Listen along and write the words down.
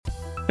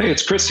Hey,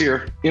 it's Chris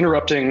here,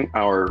 interrupting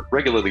our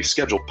regularly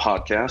scheduled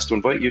podcast to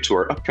invite you to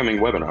our upcoming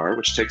webinar,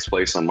 which takes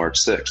place on March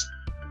 6th.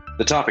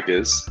 The topic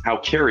is how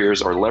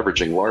carriers are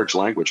leveraging large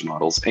language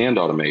models and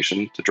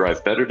automation to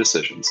drive better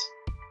decisions.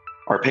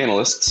 Our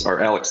panelists are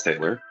Alex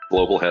Taylor,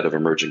 Global Head of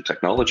Emerging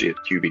Technology at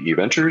QBE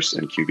Ventures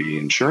and QBE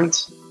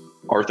Insurance,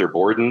 Arthur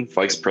Borden,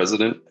 Vice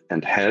President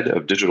and Head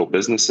of Digital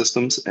Business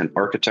Systems and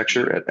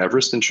Architecture at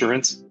Everest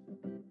Insurance,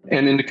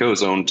 and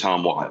Indico's own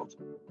Tom Wild.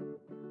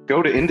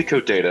 Go to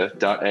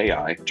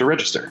indicodata.ai to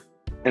register.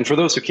 And for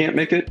those who can't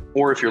make it,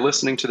 or if you're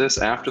listening to this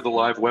after the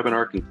live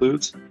webinar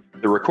concludes,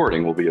 the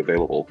recording will be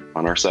available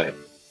on our site.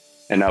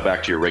 And now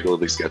back to your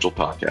regularly scheduled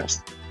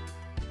podcast.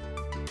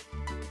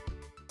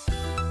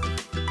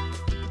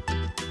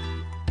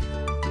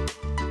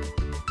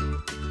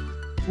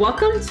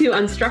 Welcome to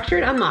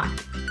Unstructured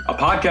Unlocked, a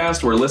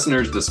podcast where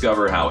listeners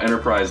discover how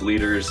enterprise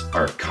leaders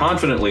are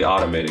confidently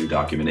automating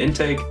document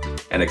intake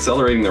and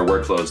accelerating their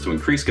workflows to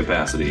increase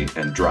capacity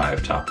and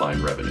drive top-line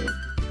revenue.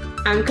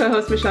 I'm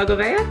co-host Michelle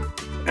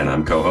Gouveia. And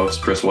I'm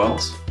co-host Chris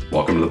Wells.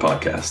 Welcome to the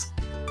podcast.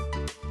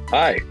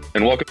 Hi,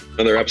 and welcome to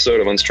another episode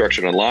of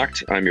Unstructured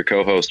Unlocked. I'm your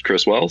co-host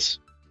Chris Wells.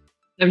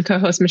 I'm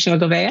co-host Michelle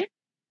Gouveia.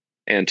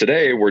 And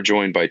today we're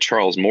joined by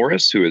Charles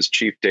Morris, who is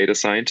Chief Data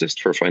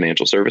Scientist for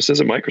Financial Services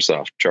at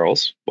Microsoft.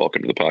 Charles,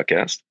 welcome to the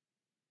podcast.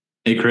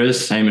 Hey,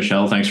 Chris. Hey,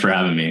 Michelle. Thanks for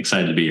having me.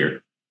 Excited to be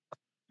here.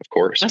 Of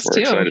course. Us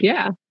too. Excited.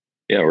 Yeah,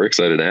 we're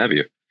excited to have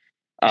you.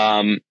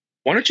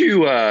 Why don't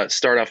you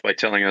start off by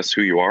telling us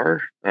who you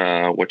are,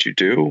 what you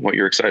do, what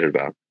you're excited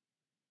about?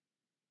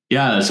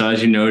 Yeah, so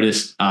as you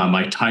noticed,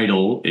 my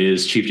title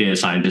is Chief Data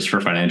Scientist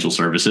for Financial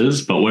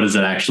Services, but what does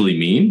that actually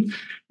mean?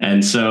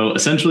 And so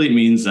essentially it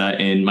means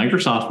that in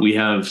Microsoft,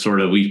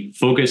 we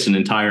focus an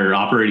entire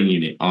operating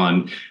unit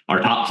on our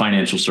top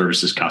financial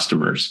services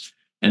customers.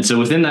 And so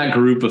within that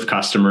group of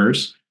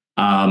customers,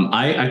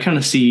 I kind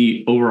of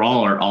see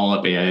overall our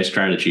all-up AI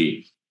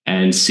strategy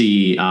and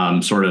see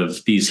sort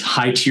of these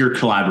high-tier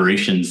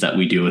collaborations that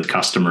we do with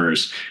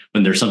customers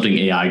when there's something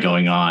AI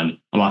going on.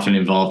 I'm often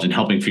involved in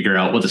helping figure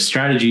out what the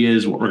strategy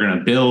is, what we're going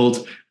to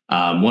build,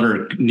 what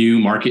are new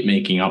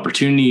market-making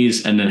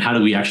opportunities, and then how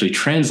do we actually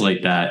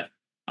translate that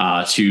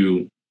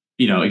to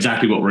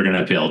exactly what we're going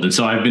to build. And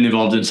so I've been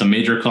involved in some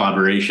major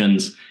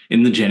collaborations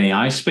in the Gen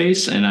AI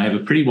space, and I have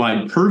a pretty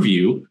wide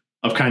purview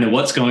of kind of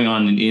what's going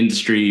on in the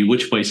industry,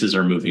 which places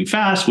are moving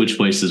fast, which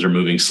places are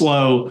moving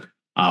slow,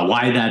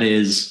 why that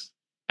is.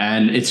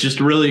 And it's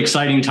just a really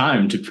exciting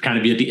time to kind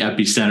of be at the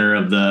epicenter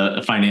of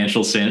the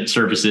financial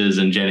services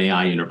and Gen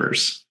AI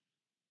universe.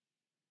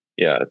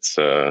 Yeah, it's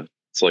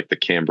like the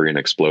Cambrian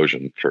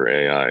explosion for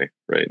AI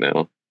right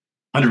now.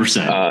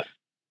 100%.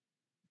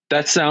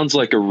 That sounds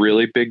like a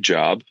really big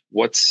job.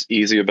 What's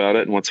easy about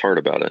it and what's hard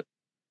about it?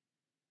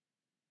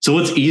 So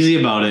what's easy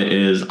about it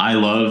is I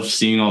love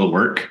seeing all the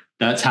work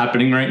that's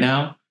happening right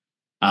now.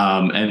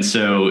 And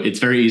so it's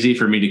very easy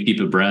for me to keep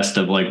abreast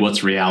of like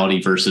what's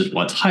reality versus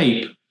what's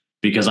hype,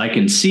 because I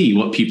can see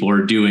what people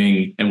are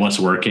doing and what's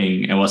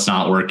working and what's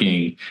not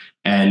working.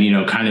 And,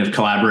 kind of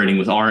collaborating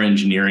with our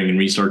engineering and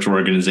research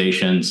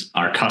organizations,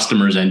 our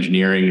customers'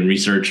 engineering and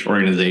research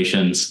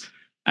organizations,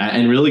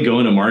 and really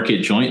going to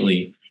market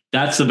jointly.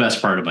 That's the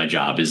best part of my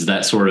job, is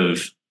that sort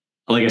of,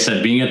 like I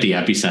said, being at the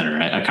epicenter.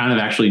 I kind of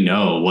actually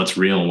know what's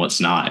real and what's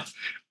not.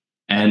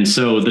 And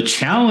so the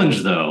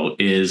challenge, though,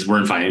 is we're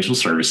in financial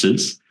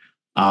services,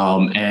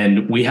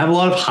 and we have a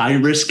lot of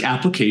high-risk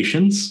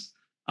applications.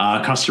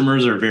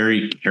 Customers are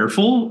very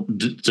careful,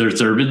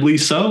 deservedly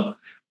so.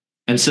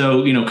 And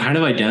so, kind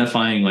of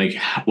identifying like,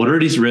 what are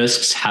these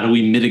risks? How do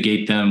we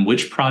mitigate them?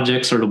 Which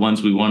projects are the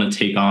ones we want to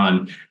take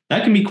on?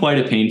 That can be quite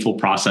a painful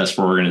process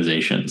for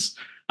organizations.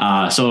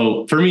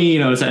 So for me,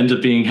 it ends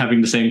up being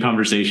having the same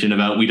conversation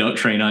about we don't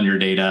train on your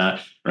data,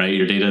 right?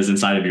 Your data is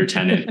inside of your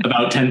tenant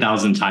about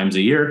 10,000 times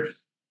a year.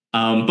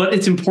 But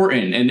it's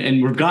important.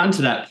 And we've gotten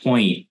to that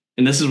point,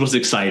 and this is what's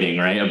exciting,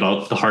 right?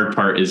 About the hard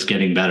part is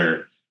getting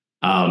better.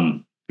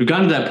 We've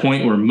gotten to that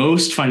point where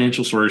most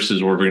financial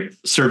services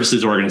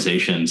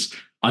organizations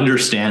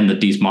understand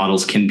that these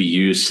models can be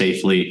used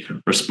safely,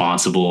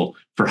 responsible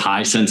for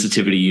high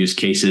sensitivity use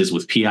cases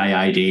with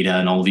PII data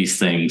and all these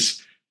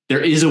things.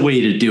 There is a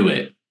way to do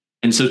it.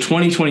 And so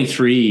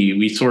 2023,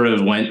 we sort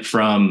of went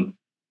from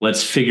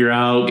let's figure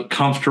out, get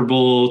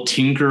comfortable,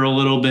 tinker a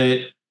little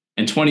bit.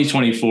 In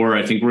 2024,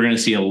 I think we're going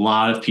to see a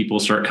lot of people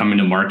start coming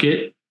to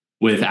market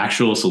with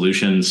actual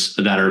solutions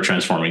that are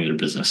transforming their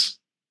business.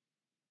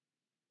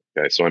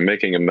 Okay, so I'm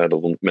making a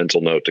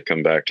mental note to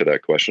come back to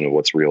that question of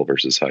what's real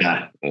versus hype.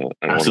 Yeah, I don't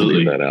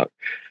absolutely. want to leave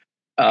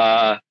that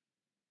out.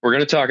 We're going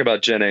to talk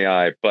about Gen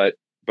AI, but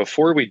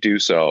before we do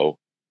so,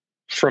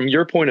 from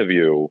your point of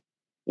view,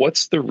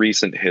 what's the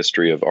recent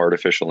history of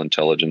artificial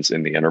intelligence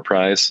in the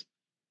enterprise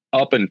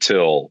up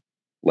until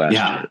last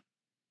year?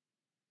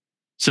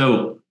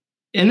 So,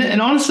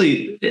 and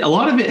honestly, a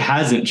lot of it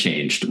hasn't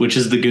changed, which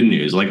is the good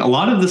news. Like a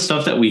lot of the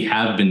stuff that we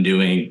have been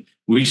doing,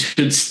 we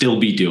should still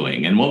be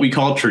doing. And what we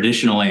call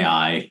traditional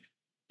AI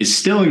is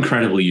still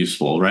incredibly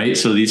useful, right?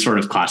 So these sort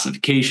of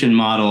classification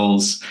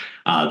models,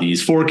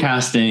 these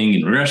forecasting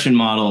and regression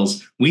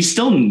models, we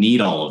still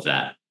need all of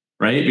that,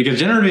 right? Because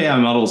generative AI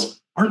models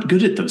aren't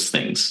good at those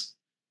things,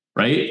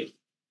 right?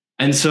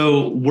 And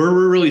so where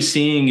we're really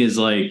seeing is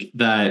like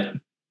that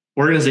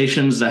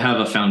organizations that have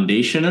a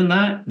foundation in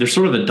that, they're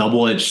sort of a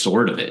double-edged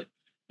sword of it.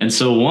 And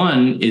so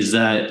one is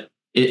that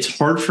it's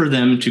hard for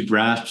them to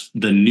grasp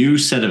the new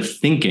set of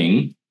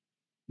thinking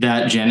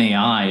that Gen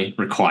AI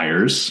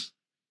requires,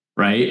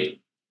 right?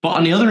 But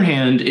on the other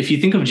hand, if you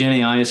think of Gen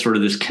AI as sort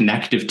of this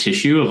connective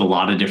tissue of a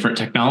lot of different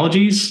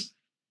technologies,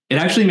 it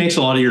actually makes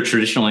a lot of your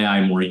traditional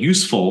AI more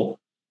useful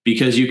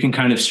because you can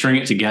kind of string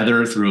it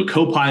together through a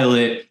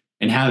copilot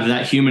and have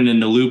that human in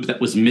the loop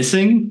that was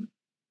missing.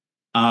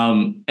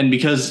 And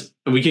because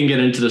we can get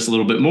into this a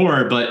little bit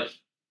more, but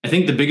I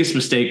think the biggest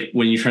mistake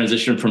when you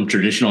transition from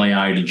traditional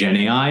AI to Gen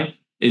AI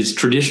is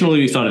traditionally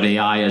we thought of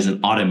AI as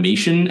an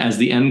automation as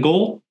the end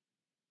goal.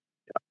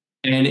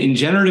 And in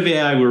generative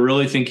AI, we're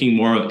really thinking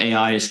more of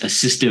AI as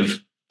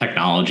assistive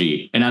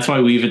technology. And that's why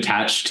we've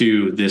attached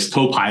to this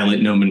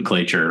co-pilot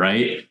nomenclature,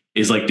 right?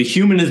 Is like the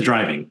human is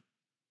driving,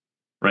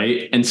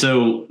 right? And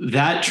so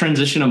that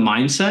transition of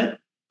mindset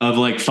of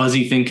like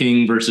fuzzy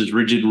thinking versus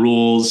rigid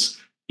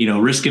rules,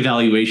 risk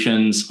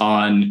evaluations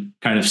on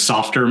kind of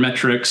softer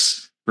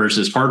metrics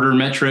versus harder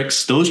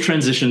metrics, those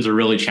transitions are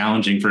really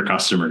challenging for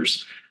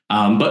customers.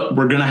 But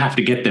we're going to have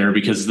to get there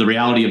because the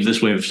reality of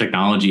this wave of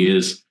technology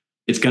is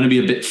it's going to be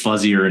a bit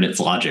fuzzier in its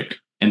logic.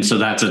 And so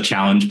that's a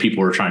challenge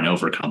people are trying to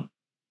overcome.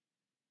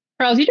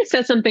 Charles, you just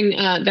said something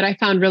that I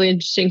found really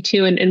interesting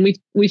too, and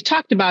we've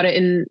talked about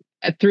it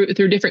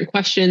through different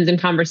questions and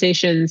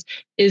conversations.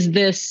 Is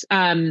this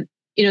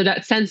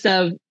that sense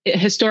of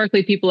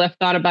historically people have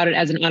thought about it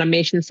as an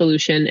automation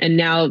solution, and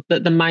now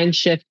the mind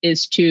shift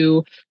is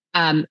to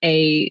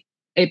a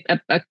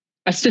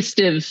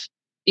assistive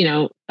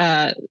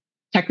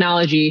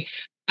technology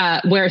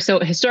where so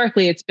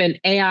historically it's been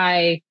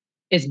AI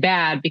is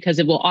bad because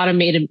it will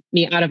automate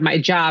me out of my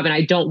job, and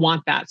I don't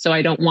want that, so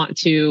I don't want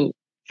to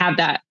have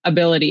that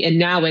ability. And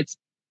now it's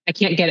I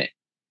can't get it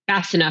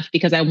fast enough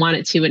because I want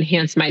it to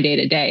enhance my day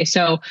to day.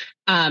 So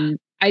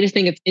I just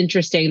think it's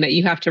interesting that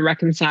you have to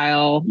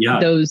reconcile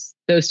those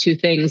two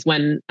things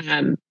when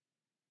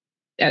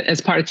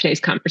as part of today's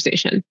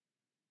conversation.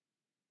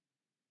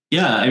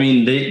 Yeah, I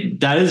mean,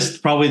 that is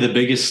probably the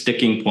biggest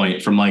sticking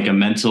point from like a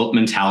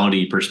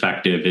mentality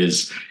perspective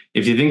is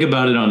if you think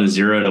about it on a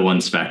 0 to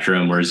 1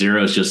 spectrum, where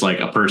 0 is just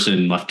like a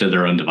person left to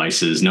their own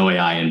devices, no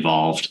AI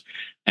involved,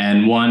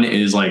 and 1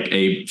 is like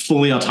a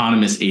fully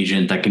autonomous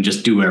agent that can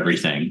just do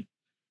everything.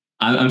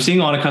 I'm seeing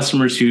a lot of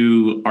customers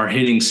who are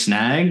hitting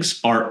snags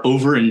are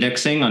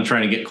over-indexing on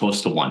trying to get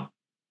close to 1.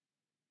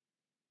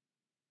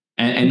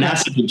 And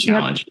that's a big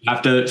challenge. You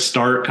have to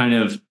start kind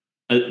of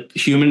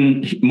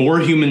more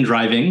human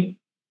driving,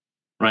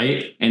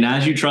 right? And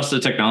as you trust the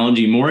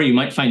technology more, you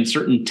might find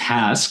certain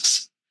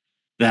tasks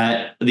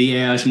that the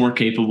AI is more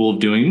capable of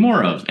doing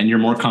more of, and you're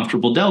more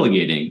comfortable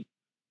delegating,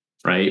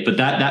 right? But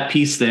that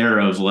piece there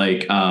of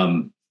like,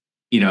 don't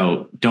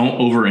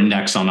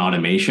over-index on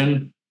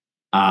automation.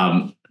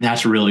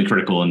 That's really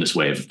critical in this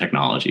wave of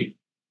technology.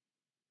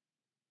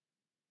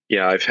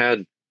 Yeah, I've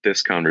had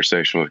this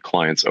conversation with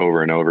clients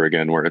over and over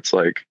again where it's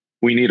like,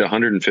 we need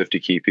 150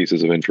 key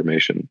pieces of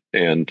information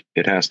and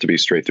it has to be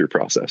straight through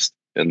processed.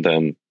 And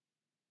then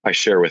I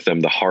share with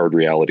them the hard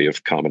reality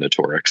of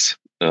combinatorics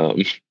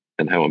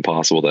and how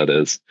impossible that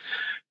is.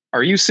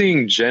 Are you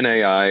seeing Gen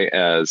AI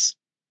as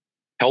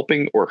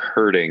helping or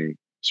hurting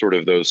sort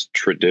of those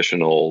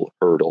traditional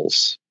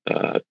hurdles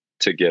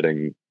to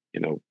getting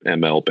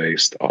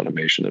ML-based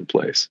automation in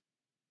place?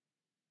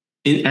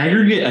 In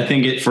aggregate, I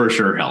think it for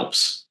sure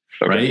helps,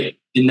 right?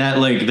 In that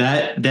like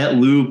that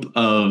loop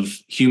of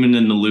human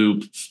in the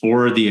loop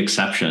for the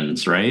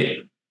exceptions,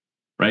 right?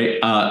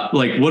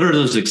 Like what are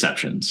those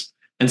exceptions?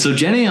 And so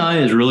Gen AI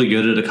is really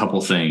good at a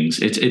couple things.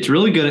 It's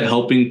really good at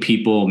helping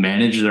people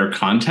manage their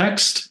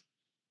context,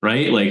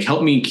 right? Like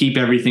help me keep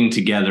everything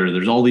together.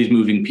 There's all these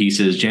moving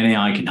pieces. Gen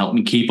AI can help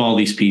me keep all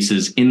these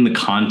pieces in the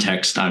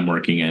context I'm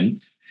working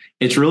in.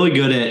 It's really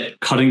good at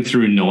cutting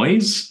through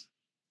noise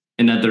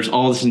and that there's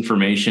all this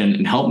information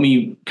and help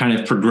me kind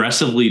of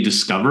progressively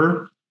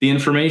discover the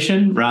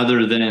information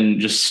rather than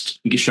just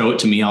show it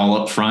to me all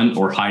up front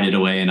or hide it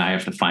away and I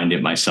have to find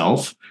it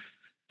myself.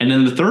 And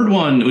then the third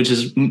one, which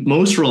is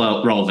most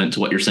relevant to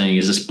what you're saying,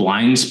 is this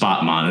blind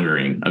spot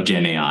monitoring of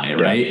Gen AI,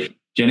 right? Yeah.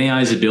 Gen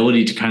AI's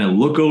ability to kind of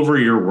look over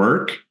your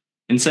work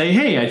and say,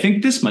 hey, I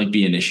think this might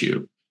be an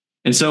issue.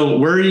 And so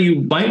where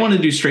you might want to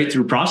do straight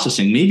through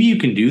processing, maybe you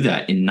can do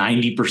that in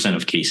 90%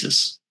 of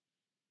cases,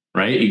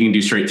 right? You can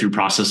do straight through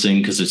processing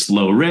because it's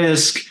low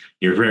risk.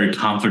 You're very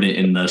confident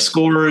in the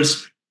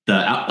scores.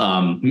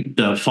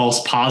 The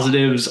false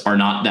positives are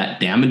not that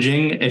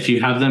damaging if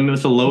you have them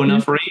with a low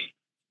enough rate.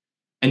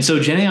 And so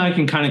Gen AI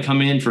can kind of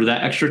come in for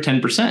that extra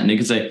 10%. And they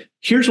can say,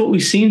 here's what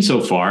we've seen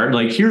so far.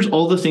 Like, here's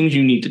all the things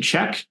you need to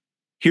check.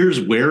 Here's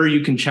where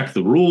you can check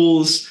the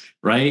rules,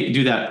 right?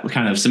 Do that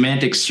kind of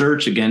semantic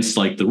search against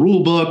like the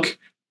rule book.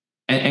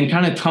 and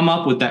kind of come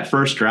up with that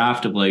first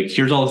draft of like,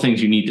 here's all the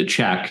things you need to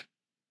check.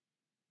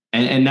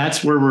 And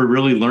that's where we're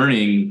really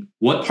learning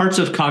what parts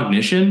of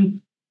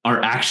cognition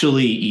are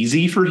actually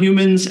easy for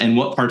humans and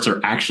what parts are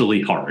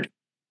actually hard.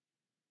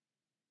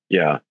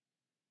 Yeah.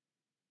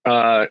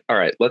 All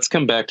right. Let's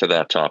come back to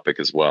that topic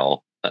as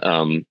well.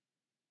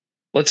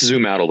 Let's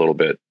zoom out a little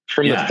bit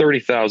from the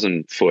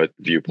 30,000 foot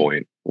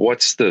viewpoint.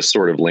 What's the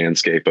sort of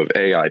landscape of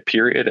AI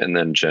period, and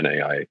then Gen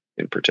AI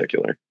in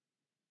particular?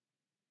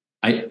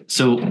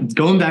 So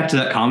going back to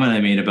that comment I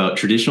made about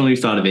traditionally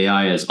thought of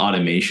AI as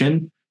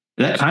automation,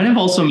 that kind of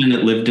also meant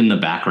it lived in the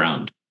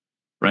background,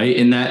 right?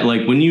 In that,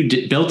 like, when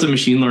you built a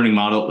machine learning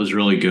model, it was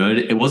really good.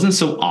 It wasn't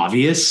so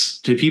obvious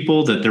to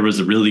people that there was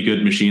a really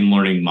good machine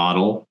learning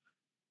model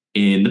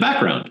in the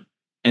background.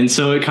 And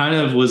so it kind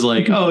of was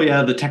like, oh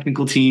yeah, the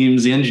technical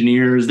teams, the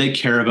engineers, they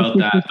care about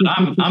that. But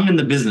I'm in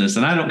the business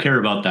and I don't care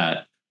about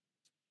that.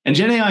 And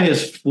Gen AI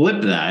has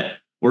flipped that,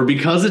 where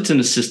because it's an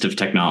assistive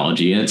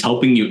technology and it's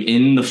helping you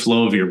in the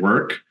flow of your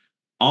work,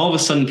 all of a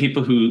sudden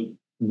people who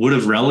would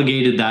have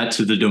relegated that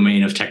to the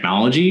domain of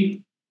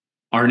technology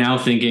are now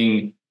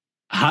thinking,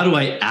 how do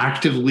I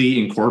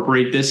actively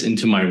incorporate this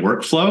into my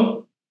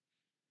workflow?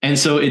 And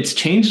so it's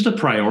changed the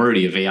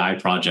priority of AI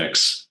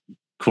projects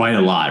quite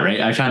a lot, right?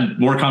 I've had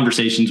more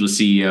conversations with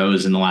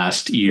CEOs in the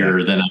last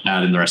year than I've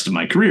had in the rest of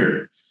my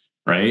career,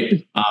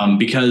 right?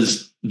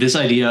 Because this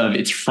idea of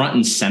it's front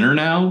and center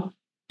now,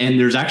 and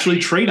there's actually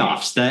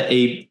trade-offs that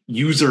a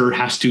user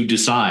has to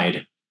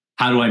decide.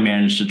 How do I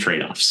manage the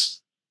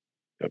trade-offs?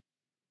 Yep.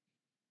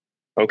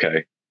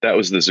 Okay, that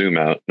was the zoom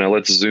out. Now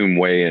let's zoom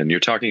way in. You're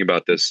talking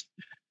about this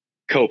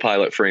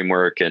co-pilot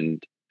framework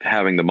and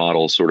having the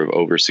model sort of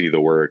oversee the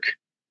work.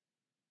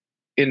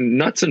 In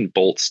nuts and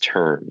bolts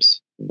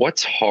terms,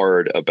 what's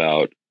hard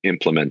about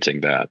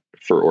implementing that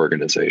for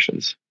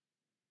organizations?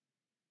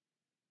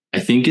 I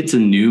think it's a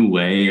new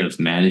way of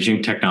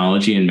managing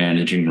technology and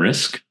managing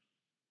risk.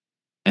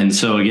 And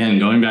so again,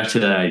 going back to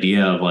that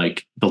idea of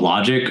like the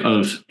logic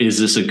of, is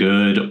this a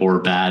good or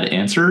bad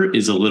answer,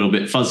 is a little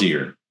bit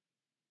fuzzier,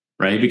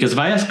 right? Because if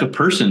I ask a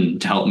person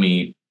to help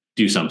me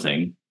do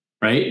something,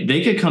 right,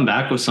 they could come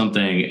back with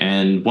something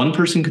and one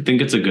person could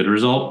think it's a good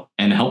result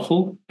and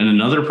helpful, and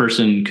another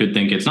person could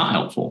think it's not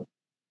helpful.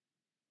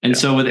 And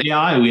so with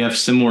AI, we have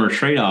similar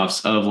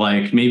trade-offs of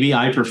like, maybe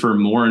I prefer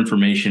more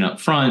information up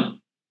front,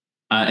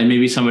 and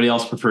maybe somebody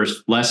else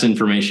prefers less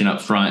information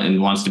up front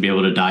and wants to be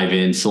able to dive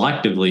in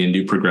selectively and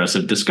do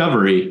progressive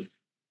discovery.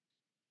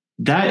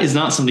 That is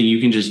not something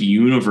you can just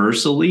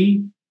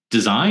universally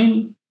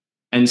design.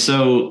 And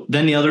so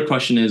then the other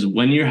question is,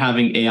 when you're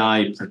having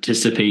AI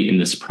participate in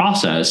this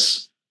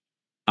process,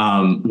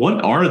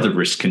 what are the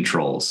risk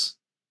controls,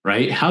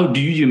 right? How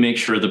do you make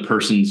sure the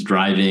person's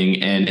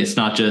driving and it's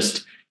not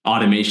just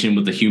automation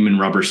with a human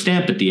rubber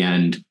stamp at the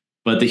end,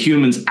 but the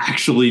human's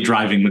actually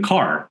driving the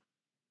car?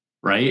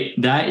 Right?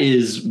 That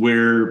is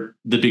where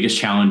the biggest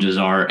challenges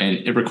are.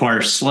 And it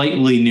requires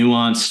slightly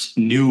nuanced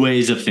new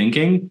ways of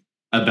thinking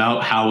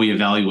about how we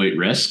evaluate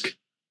risk,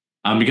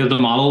 because the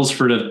models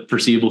for the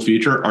foreseeable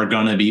future are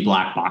going to be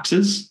black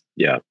boxes.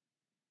 Yeah.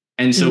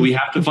 And so we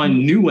have to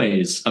find new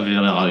ways of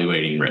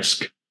evaluating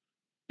risk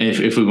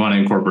if we want to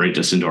incorporate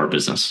this into our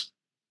business.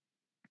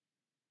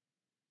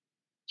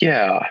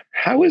 Yeah.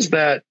 How is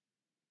that,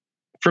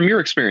 from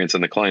your experience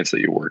and the clients that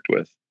you worked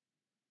with?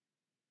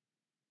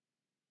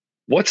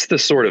 What's the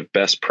sort of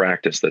best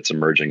practice that's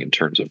emerging in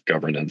terms of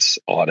governance,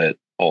 audit,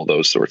 all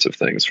those sorts of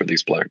things for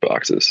these black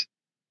boxes?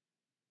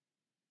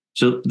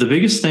 So the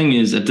biggest thing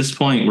is, at this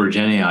point where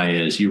Gen AI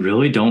is, you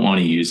really don't want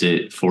to use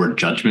it for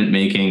judgment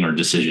making or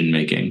decision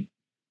making.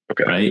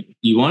 Okay. Right?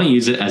 You want to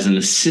use it as an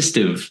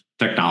assistive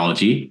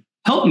technology.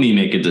 Help me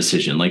make a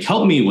decision. Like,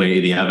 help me weigh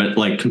the evidence,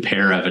 like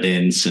compare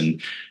evidence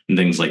and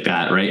things like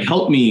that. Right?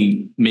 Help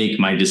me make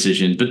my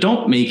decision, but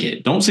don't make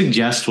it. Don't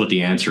suggest what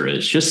the answer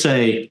is. Just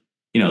say,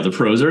 the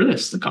pros are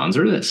this, the cons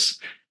are this.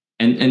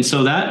 And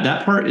so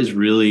that part is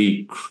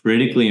really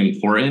critically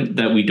important,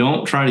 that we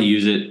don't try to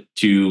use it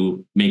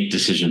to make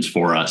decisions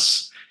for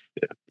us.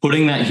 Yeah.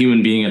 Putting that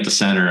human being at the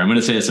center, I'm going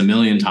to say this a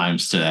million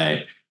times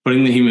today,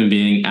 putting the human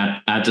being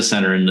at the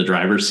center in the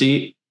driver's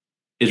seat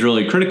is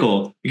really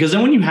critical, because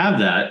then when you have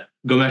that,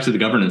 go back to the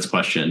governance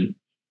question,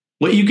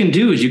 what you can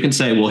do is you can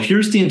say, well,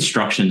 here's the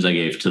instructions I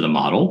gave to the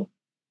model.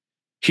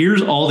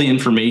 Here's all the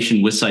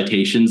information with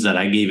citations that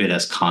I gave it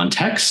as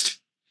context.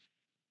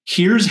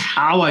 Here's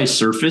how I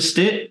surfaced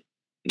it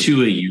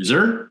to a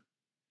user,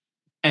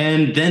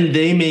 and then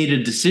they made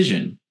a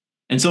decision.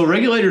 And so a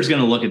regulator is going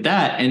to look at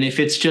that. And if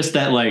it's just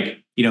that,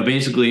 like,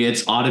 basically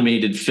it's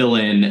automated fill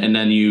in, and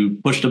then you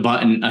pushed a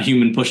button, a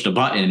human pushed a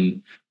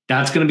button,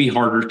 that's going to be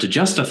harder to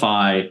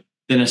justify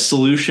than a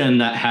solution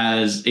that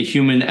has a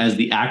human as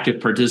the active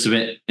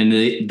participant, and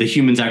the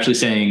human's actually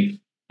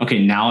saying,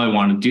 okay, now I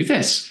want to do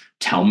this.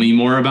 Tell me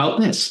more about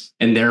this.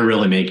 And they're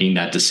really making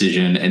that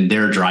decision and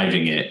they're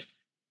driving it.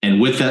 And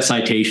with that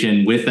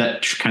citation, with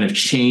that kind of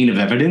chain of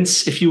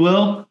evidence, if you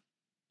will,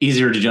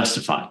 easier to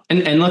justify.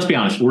 And let's be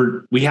honest,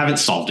 we haven't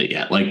solved it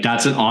yet. Like,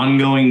 that's an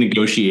ongoing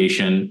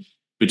negotiation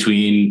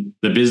between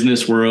the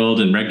business world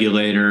and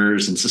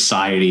regulators and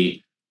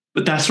society.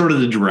 But that's sort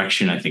of the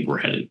direction I think we're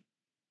headed.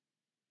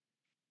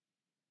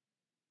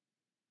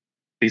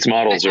 These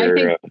models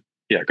are,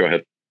 yeah, go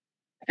ahead.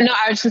 No,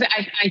 I was just,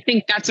 I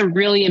think that's a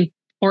really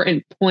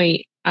important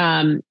point.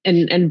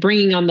 And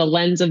bringing on the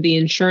lens of the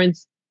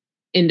insurance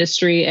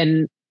industry,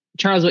 and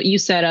Charles, what you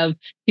said of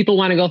people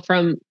want to go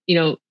from,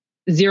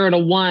 0 to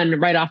 1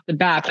 right off the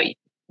bat. But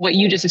what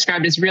you just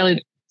described is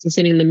really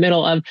sitting in the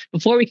middle of,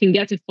 before we can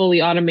get to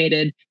fully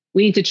automated,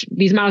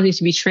 these models need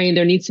to be trained.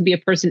 There needs to be a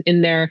person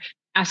in there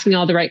asking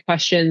all the right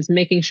questions,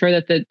 making sure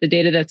that the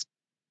data that's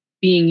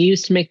being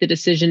used to make the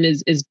decision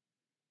is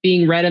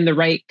being read in the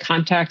right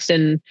context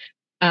and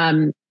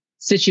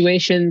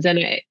situations. And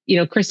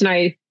Chris and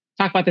I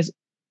talk about this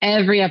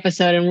every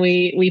episode, and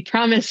we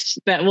promised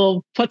that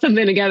we'll put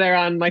something together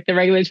on like the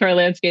regulatory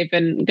landscape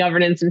and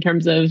governance in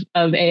terms of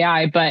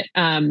AI. But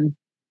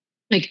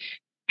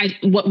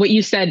what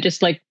you said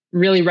just like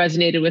really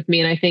resonated with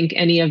me, and I think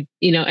anyone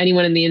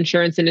in the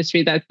insurance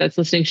industry that's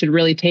listening should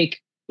really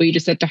take what you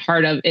just said to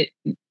heart. Of it.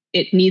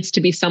 It needs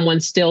to be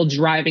someone still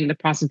driving the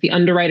process. The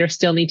underwriter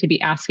still need to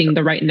be asking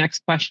the right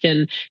next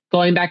question,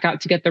 going back out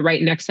to get the right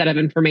next set of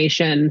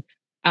information.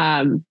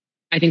 I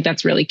think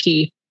that's really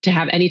key to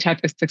have any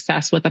type of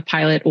success with a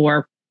pilot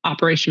or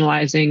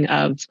operationalizing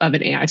of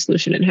an AI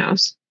solution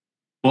in-house.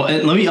 Well,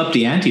 and let me up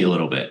the ante a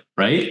little bit,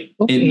 right?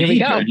 Here we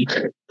go.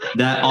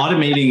 That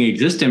automating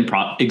existing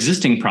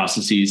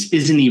processes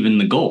isn't even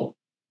the goal.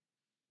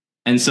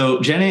 And so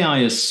Gen AI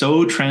is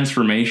so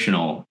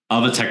transformational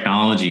of a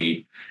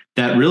technology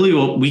that really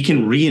we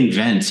can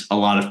reinvent a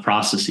lot of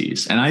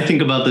processes. And I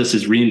think about this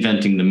as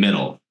reinventing the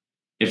middle.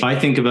 If I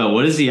think about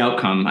what is the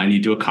outcome I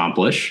need to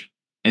accomplish,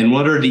 and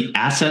what are the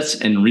assets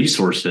and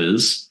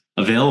resources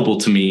available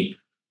to me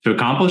to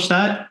accomplish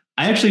that,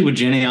 I actually with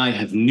Gen AI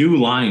have new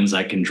lines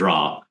I can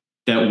draw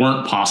that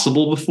weren't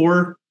possible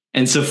before.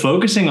 And so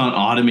focusing on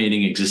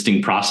automating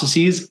existing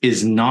processes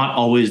is not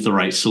always the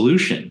right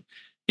solution.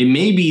 It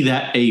may be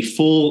that a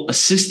full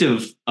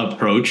assistive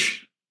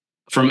approach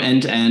from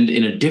end to end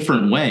in a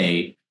different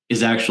way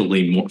is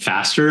actually more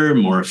faster,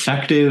 more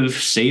effective,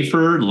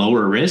 safer,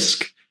 lower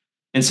risk.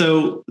 And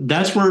so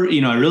that's where,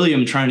 I really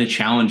am trying to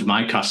challenge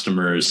my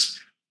customers,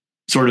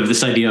 sort of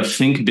this idea of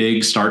think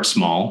big, start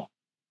small,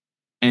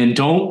 and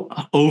don't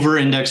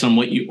over-index on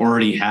what you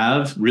already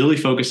have. Really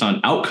focus on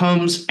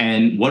outcomes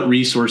and what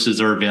resources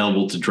are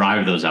available to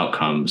drive those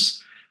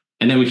outcomes.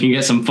 And then we can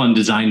get some fun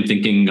design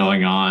thinking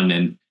going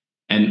on.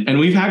 And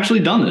we've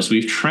actually done this.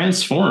 We've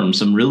transformed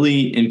some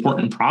really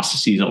important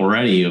processes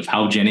already of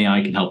how Gen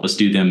AI can help us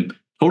do them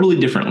totally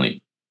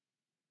differently.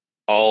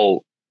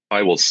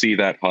 I will see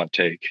that hot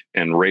take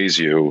and raise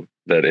you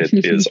that it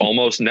is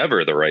almost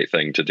never the right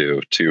thing to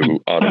do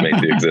to automate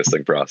the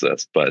existing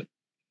process. But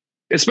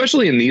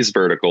especially in these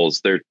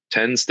verticals, there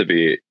tends to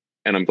be,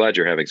 and I'm glad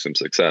you're having some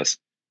success,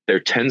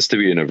 there tends to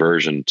be an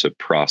aversion to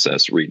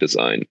process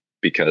redesign,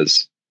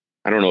 because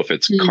I don't know if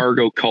it's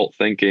cargo cult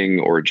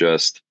thinking or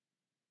just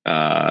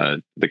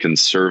the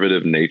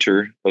conservative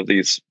nature of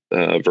these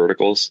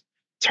verticals.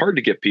 It's hard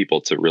to get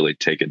people to really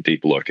take a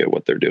deep look at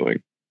what they're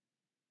doing.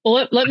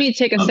 Well, let me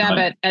take a stab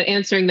at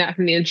answering that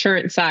from the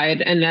insurance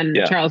side, and then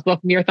Charles,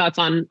 welcome your thoughts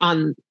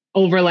on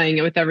overlaying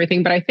it with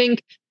everything. But I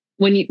think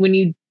when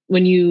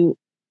you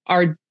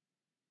are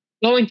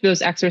going through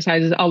those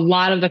exercises, a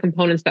lot of the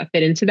components that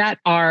fit into that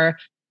are,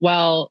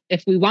 well,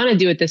 if we want to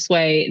do it this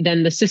way,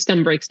 then the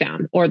system breaks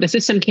down, or the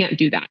system can't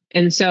do that.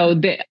 And so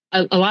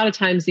a lot of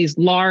times these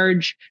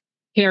large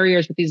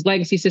carriers with these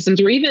legacy systems,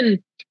 or even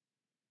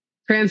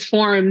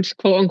transformed,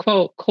 quote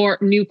unquote,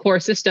 new core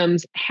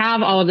systems,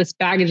 have all of this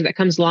baggage that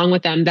comes along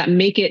with them that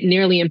make it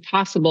nearly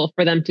impossible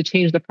for them to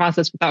change the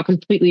process without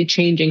completely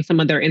changing some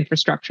of their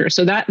infrastructure.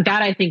 So that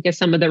I think is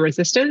some of the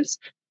resistance.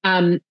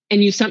 And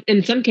in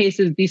some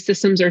cases, these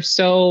systems are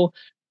so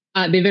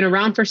they've been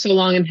around for so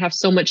long and have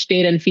so much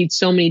data and feed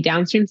so many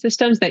downstream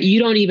systems that you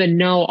don't even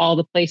know all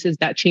the places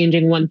that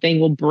changing one thing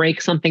will break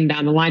something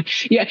down the line.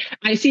 Yeah,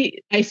 I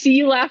see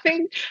you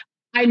laughing.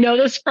 I know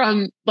this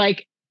from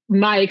like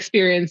my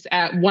experience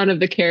at one of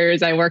the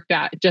carriers I worked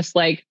at, just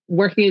like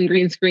working in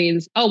green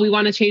screens. Oh, we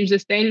want to change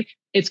this thing.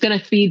 It's going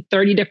to feed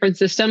 30 different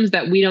systems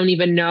that we don't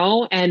even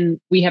know. And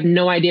we have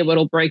no idea what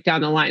will break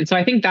down the line. So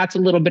I think that's a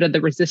little bit of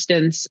the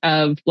resistance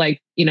of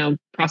like,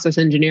 process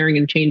engineering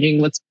and changing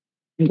what's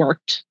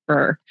worked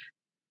for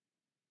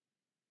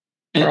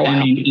a while.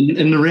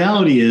 And the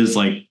reality is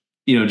like,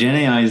 Gen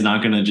AI is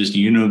not going to just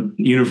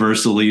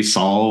universally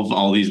solve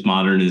all these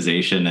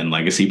modernization and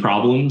legacy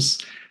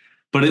problems,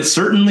 but it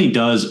certainly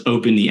does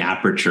open the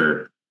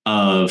aperture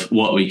of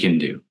what we can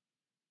do,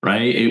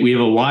 right? We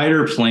have a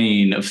wider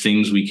plane of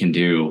things we can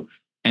do.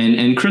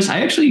 And Chris, I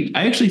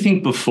actually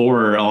think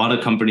before a lot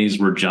of companies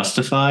were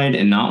justified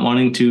in not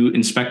wanting to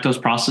inspect those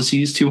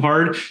processes too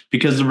hard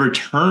because the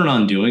return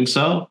on doing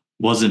so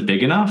wasn't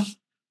big enough.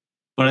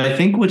 But I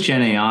think with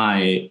Gen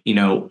AI,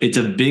 it's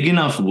a big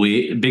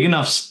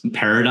enough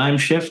paradigm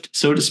shift,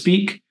 so to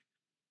speak,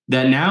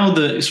 that now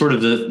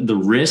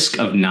the risk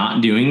of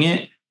not doing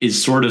it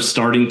is sort of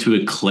starting to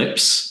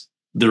eclipse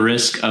the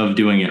risk of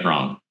doing it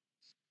wrong.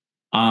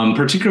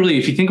 Particularly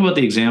if you think about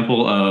the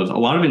example of a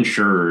lot of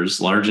insurers,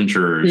 large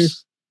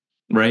insurers,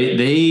 right?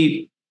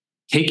 They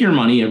take your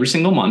money every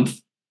single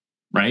month,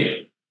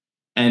 right?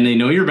 And they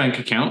know your bank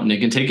account and they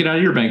can take it out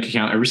of your bank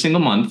account every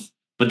single month.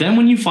 But then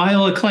when you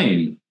file a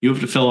claim, you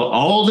have to fill out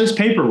all this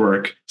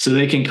paperwork so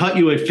they can cut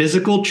you a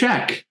physical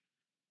check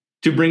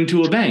to bring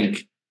to a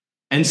bank.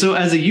 And so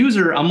as a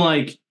user, I'm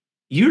like,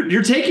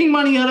 you're taking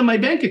money out of my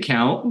bank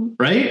account,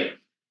 right?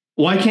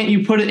 Why can't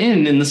you put it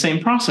in the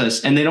same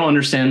process? And they don't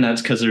understand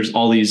that's because there's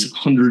all these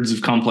hundreds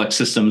of complex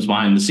systems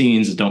behind the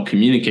scenes that don't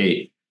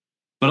communicate.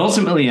 But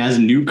ultimately, as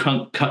new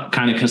kind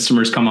of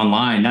customers come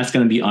online, that's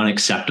going to be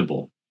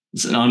unacceptable.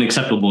 It's an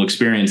unacceptable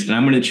experience. And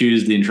I'm going to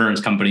choose the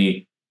insurance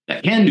company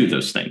that can do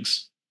those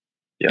things.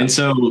 Yeah. And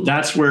so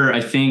that's where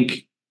I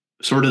think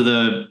sort of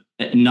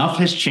enough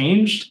has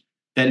changed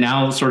that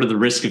now sort of the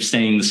risk of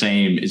staying the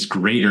same is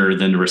greater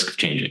than the risk of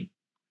changing.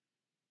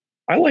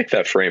 I like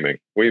that framing.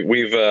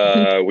 We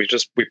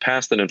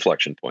passed an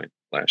inflection point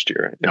last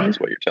year. I think is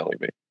what you're telling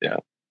me. Yeah,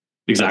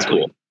 exactly.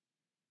 That's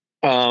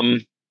cool.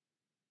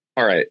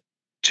 All right.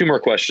 2 more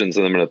questions,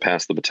 and I'm going to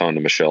pass the baton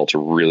to Michelle to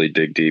really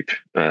dig deep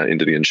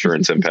into the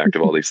insurance impact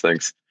of all these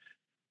things.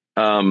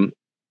 The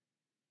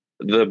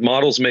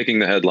models making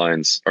the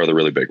headlines are the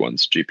really big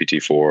ones: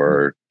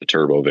 GPT-4, the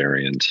Turbo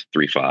variant,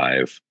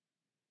 3.5,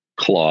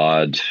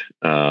 Claude.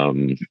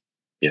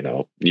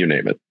 You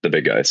name it, the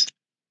big guys.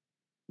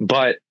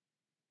 But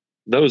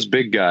those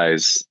big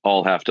guys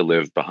all have to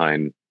live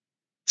behind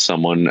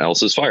someone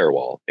else's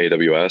firewall.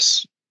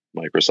 AWS,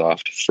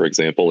 Microsoft, for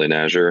example, in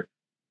Azure.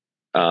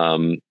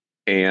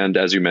 And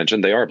as you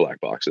mentioned, they are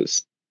black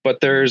boxes. But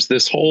there's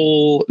this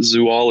whole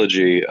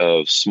zoology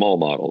of small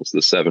models,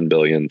 the 7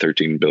 billion,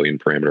 13 billion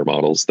parameter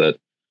models that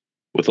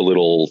with a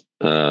little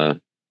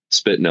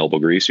spit and elbow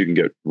grease, you can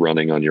get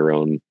running on your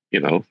own,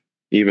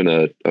 even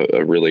a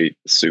really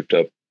souped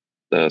up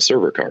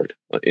server card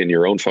in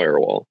your own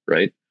firewall,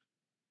 right?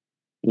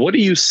 What do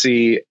you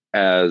see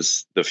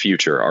as the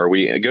future? Are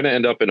we going to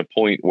end up in a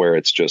point where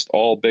it's just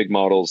all big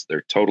models?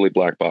 They're totally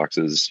black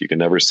boxes. You can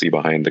never see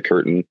behind the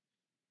curtain.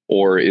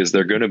 Or is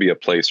there going to be a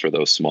place for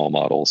those small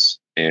models?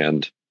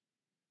 And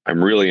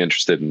I'm really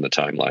interested in the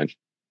timeline.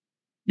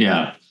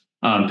 Yeah.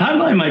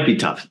 Timeline might be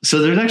tough.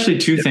 So there's actually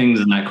 2 things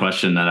in that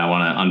question that I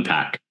want to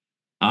unpack.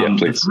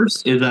 The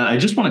first is that I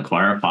just want to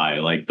clarify,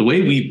 like the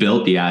way we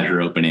built the Azure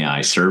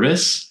OpenAI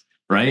service,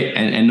 right?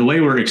 And the way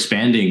we're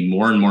expanding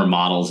more and more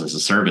models as a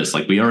service,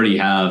 like we already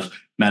have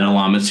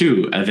MetaLlama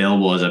 2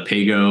 available as a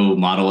PayGo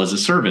model as a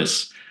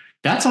service.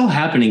 That's all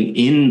happening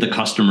in the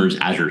customer's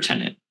Azure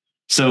tenant.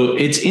 So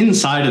it's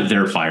inside of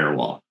their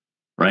firewall,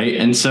 right?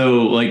 And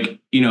so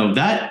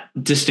that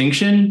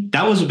distinction,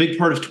 that was a big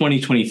part of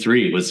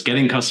 2023, was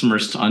getting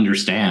customers to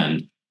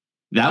understand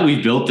that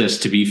we've built this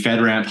to be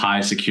FedRAMP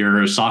high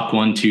secure, SOC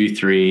 1, 2,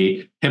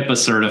 3, HIPAA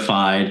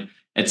certified,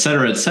 et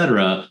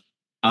cetera,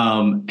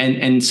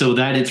 and so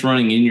that it's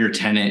running in your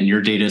tenant and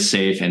your data is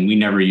safe and we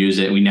never use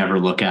it, we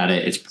never look at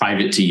it, it's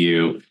private to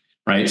you,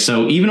 right?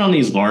 So even on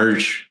these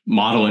large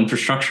model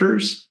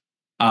infrastructures,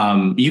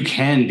 you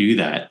can do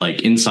that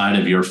like inside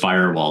of your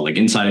firewall, like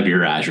inside of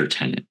your Azure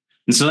tenant.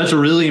 And so that's a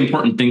really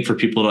important thing for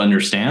people to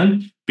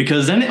understand,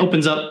 because then it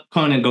opens up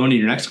kind of going to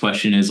your next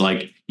question is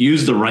like,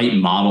 use the right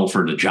model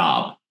for the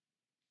job.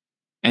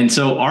 And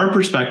so our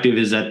perspective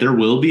is that there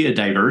will be a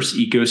diverse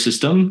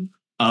ecosystem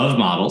of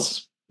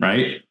models,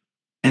 right?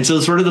 And so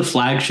sort of the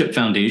flagship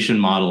foundation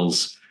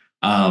models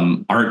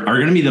are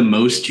going to be the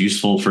most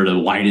useful for the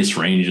widest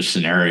range of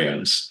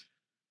scenarios.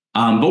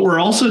 But we're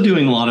also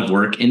doing a lot of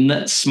work in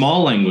that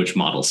small language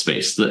model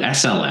space, the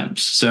SLMs.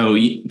 So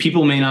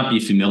people may not be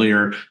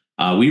familiar.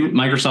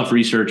 Microsoft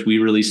Research, we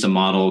released a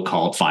model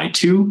called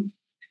Phi-2.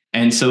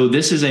 And so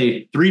this is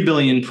a 3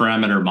 billion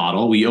parameter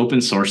model. We open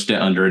sourced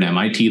it under an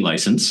MIT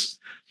license.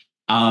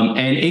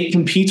 And it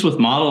competes with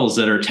models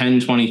that are 10,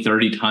 20,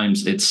 30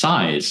 times its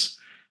size.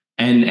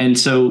 And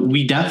so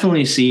we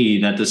definitely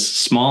see that the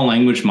small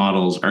language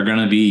models are going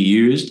to be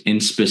used in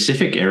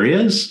specific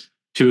areas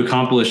to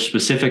accomplish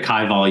specific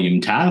high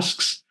volume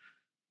tasks.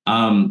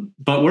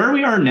 But where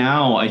we are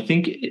now, I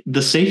think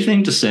the safe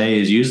thing to say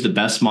is use the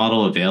best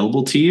model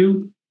available to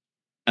you.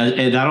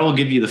 And that'll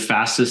give you the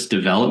fastest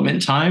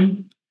development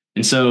time.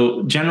 And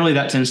so generally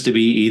that tends to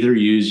be either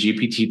use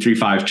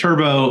GPT-3.5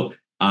 Turbo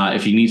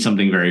if you need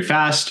something very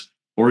fast,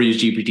 or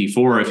use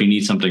GPT-4 if you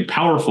need something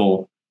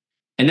powerful.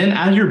 And then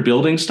as you're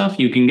building stuff,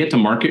 you can get to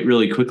market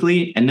really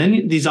quickly. And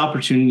then these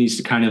opportunities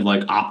to kind of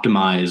like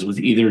optimize with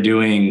either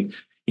doing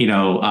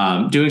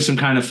some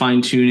kind of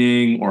fine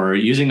tuning or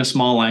using a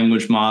small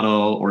language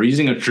model or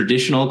using a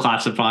traditional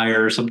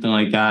classifier or something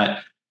like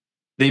that,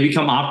 they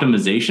become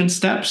optimization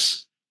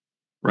steps,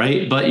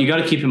 right? But you got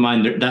to keep in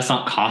mind that's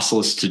not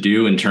costless to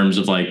do in terms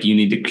of like, you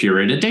need to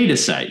curate a data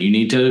set. You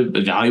need to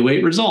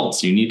evaluate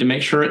results. You need to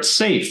make sure it's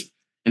safe.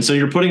 And so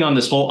you're putting on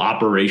this whole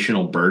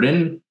operational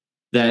burden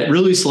that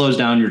really slows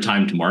down your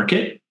time to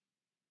market.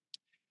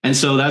 And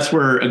so that's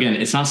where, again,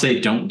 it's not say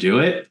don't do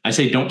it. I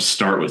say don't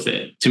start with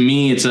it. To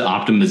me, it's an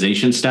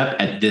optimization step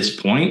at this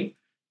point.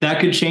 that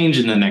could change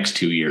in the next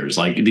 2 years.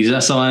 Like these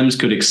SLMs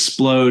could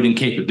explode in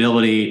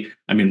capability.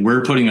 I mean,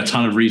 we're putting a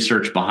ton of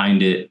research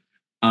behind it.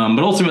 But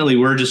ultimately,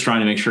 we're just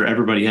trying to make sure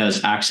everybody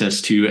has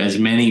access to as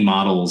many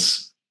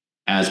models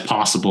as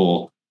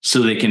possible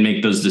so they can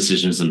make those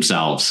decisions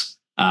themselves.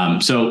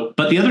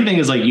 But the other thing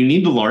is like you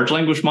need the large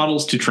language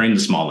models to train the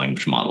small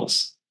language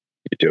models.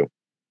 You do.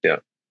 Yeah.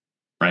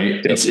 Right.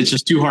 Yep. It's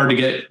just too hard to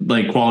get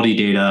like quality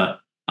data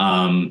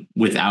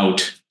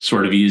without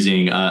sort of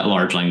using a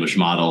large language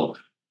model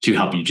to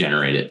help you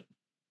generate it.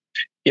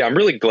 Yeah, I'm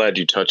really glad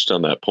you touched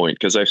on that point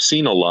because I've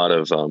seen a lot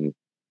of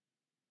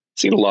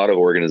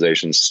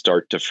organizations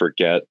start to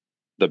forget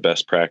the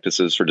best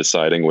practices for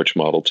deciding which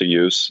model to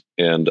use.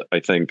 And I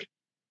think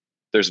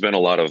there's been a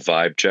lot of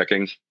vibe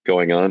checking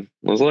going on.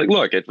 I was like,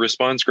 look, it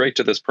responds great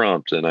to this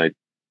prompt, and I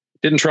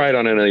didn't try it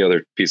on any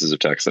other pieces of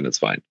text, and it's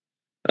fine.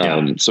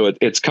 So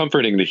it's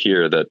comforting to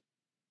hear that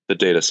the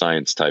data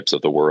science types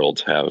of the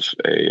world have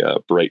a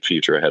bright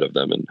future ahead of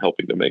them in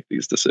helping to make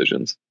these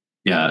decisions.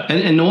 Yeah.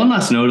 And the one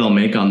last note I'll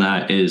make on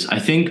that is I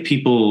think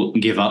people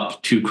give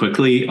up too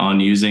quickly on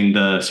using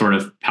the sort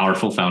of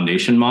powerful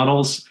foundation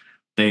models.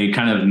 They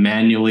kind of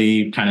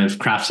manually kind of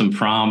craft some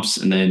prompts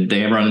and then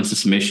they run into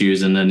some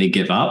issues and then they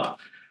give up.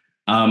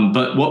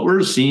 But what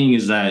we're seeing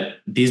is that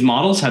these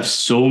models have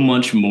so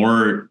much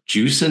more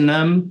juice in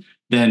them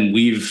than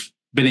we've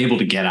been able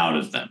to get out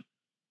of them.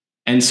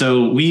 And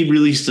so we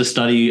released a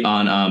study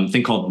on a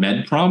thing called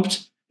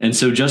MedPrompt. And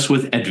so just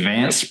with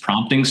advanced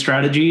prompting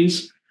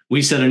strategies,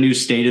 we set a new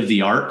state of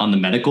the art on the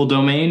medical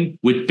domain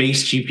with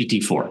base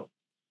GPT-4.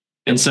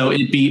 And so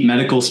it beat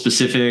medical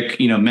specific,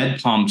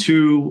 MedPalm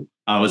 2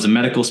 was a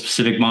medical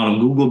specific model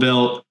Google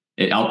built.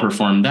 It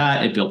outperformed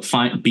that.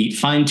 It beat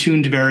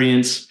fine-tuned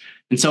variants.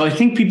 And so I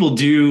think people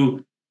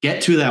do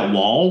get to that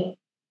wall,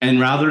 and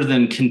rather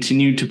than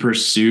continue to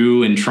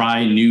pursue and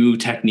try new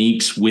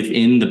techniques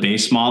within the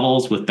base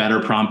models with better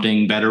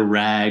prompting, better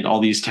RAG, all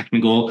these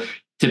technical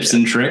tips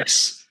and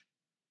tricks,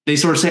 they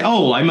sort of say,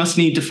 oh, I must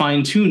need to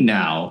fine tune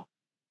now.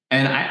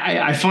 And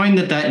I find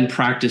that in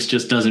practice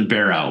just doesn't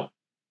bear out.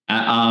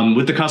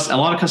 With a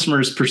lot of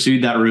customers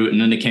pursued that route,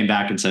 and then they came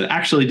back and said,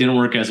 actually, it didn't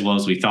work as well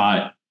as we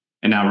thought.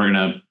 And now we're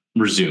going to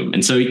resume.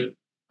 And so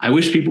I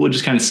wish people would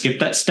just kind of skip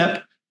that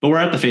step, but we're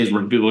at the phase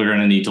where people are going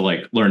to need to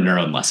like learn their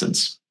own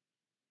lessons.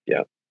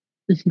 Yeah.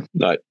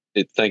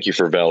 Thank you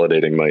for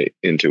validating my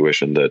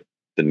intuition that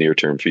the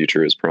near-term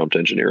future is prompt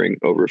engineering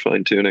over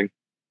fine-tuning.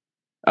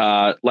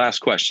 Last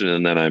question,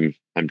 and then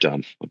I'm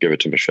done. I'll give it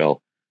to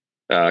Michelle.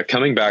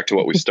 Coming back to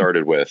what we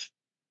started with,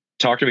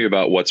 talk to me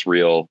about what's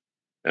real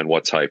and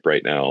what's hype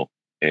right now.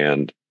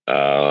 And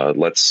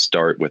let's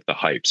start with the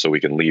hype so we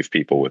can leave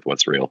people with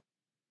what's real.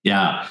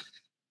 Yeah.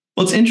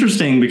 Well, it's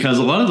interesting because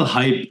a lot of the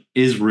hype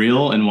is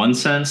real in one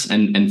sense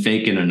and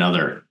fake in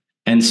another.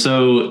 And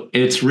so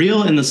it's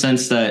real in the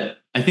sense that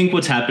I think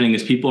what's happening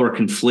is people are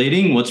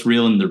conflating what's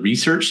real in the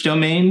research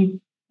domain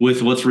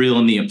with what's real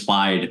in the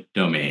applied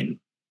domain.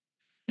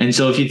 And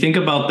so if you think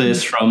about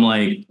this from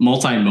like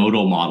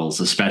multimodal models,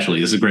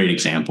 especially, this is a great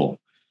example,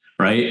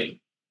 right?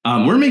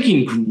 We're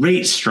making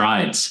great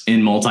strides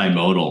in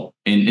multimodal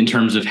in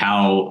terms of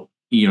how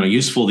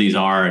useful these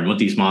are and what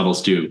these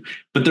models do.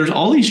 But there's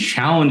all these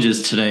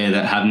challenges today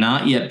that have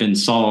not yet been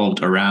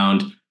solved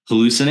around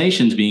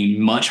hallucinations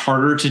being much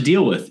harder to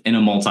deal with in a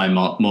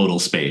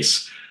multimodal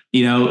space.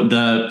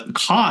 The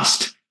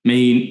cost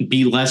may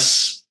be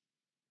less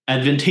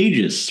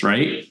advantageous,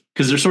 right?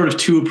 Because there's sort of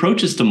two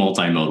approaches to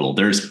multimodal.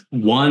 There's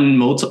one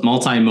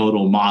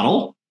multimodal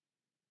model,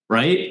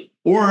 right?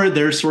 Or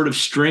there's sort of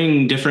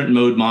string different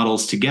mode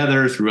models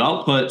together through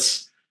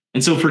outputs.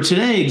 And so for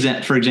today,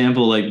 for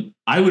example, like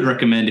I would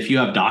recommend if you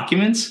have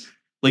documents,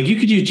 like you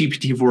could use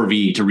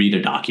GPT-4v to read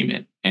a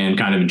document and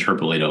kind of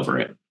interpolate over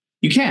it.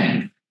 You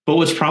can. But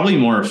what's probably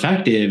more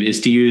effective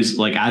is to use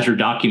like Azure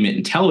Document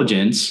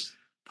Intelligence,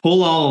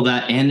 pull all of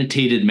that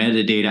annotated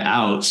metadata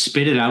out,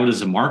 spit it out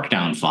as a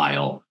markdown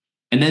file,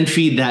 and then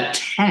feed that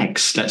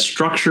text, that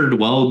structured,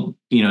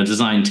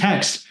 designed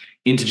text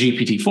into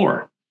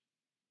GPT-4.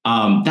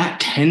 That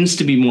tends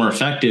to be more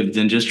effective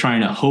than just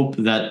trying to hope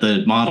that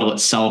the model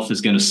itself is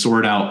going to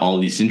sort out all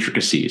these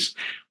intricacies.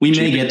 We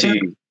may get there.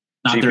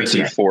 Not there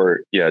today.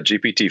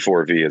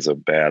 GPT-4v is a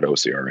bad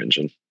OCR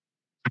engine.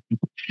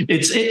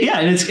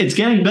 It's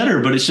getting better,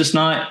 but it's just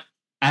not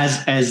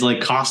as like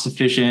cost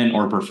efficient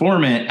or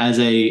performant as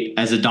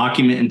a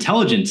document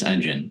intelligence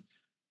engine.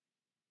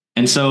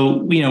 And so,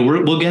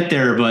 we'll get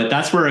there, but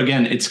that's where,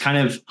 again, it's kind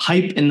of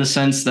hype in the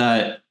sense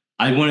that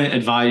I wouldn't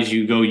advise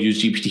you go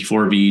use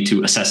GPT-4v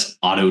to assess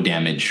auto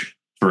damage,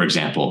 for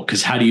example,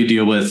 because how do you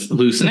deal with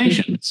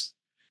hallucinations,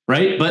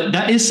 right? But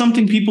that is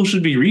something people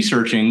should be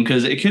researching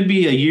because it could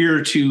be a year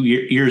or 2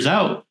 years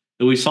out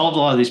that we solved a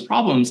lot of these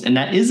problems, and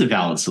that is a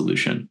valid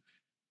solution.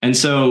 And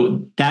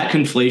so that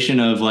conflation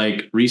of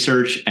like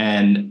research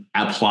and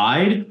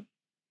applied,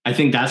 I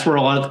think that's where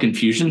a lot of the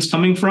confusion is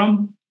coming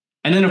from.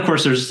 And then, of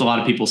course, there's just a lot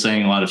of people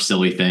saying a lot of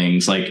silly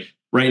things. Like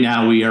right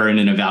now, we are in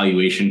an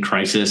evaluation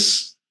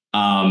crisis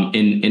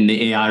in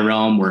the AI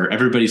realm where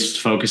everybody's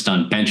focused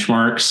on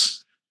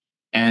benchmarks.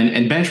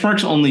 And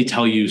benchmarks only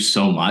tell you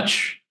so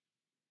much.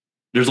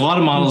 There's a lot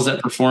of models that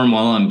perform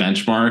well on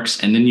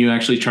benchmarks, and then you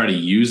actually try to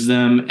use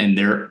them and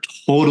they're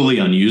totally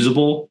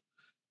unusable,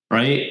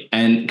 right?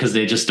 And because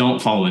they just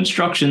don't follow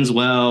instructions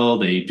well,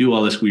 they do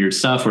all this weird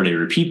stuff where they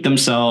repeat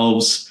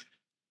themselves.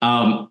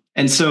 And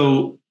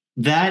so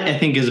that, I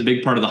think, is a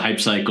big part of the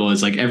hype cycle.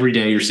 Is like every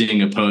day you're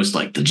seeing a post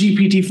like the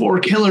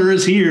GPT-4 killer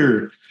is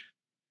here.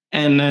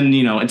 And then,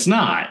 it's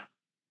not,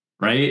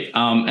 right?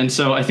 And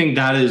so I think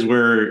that is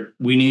where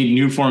we need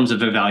new forms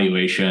of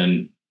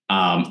evaluation.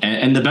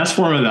 And the best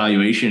form of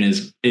evaluation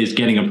is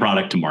getting a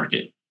product to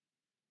market.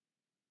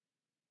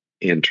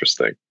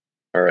 Interesting.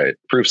 All right.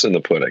 Proof's in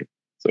the pudding,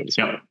 so to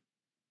speak. Yep.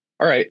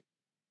 All right.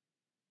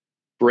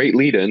 Great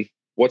lead in.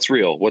 What's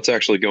real? What's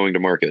actually going to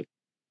market?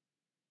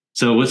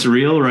 So what's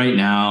real right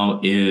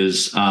now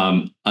is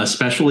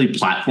especially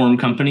platform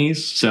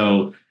companies.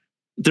 So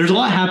there's a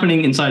lot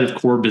happening inside of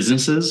core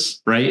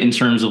businesses, right? In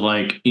terms of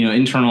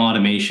internal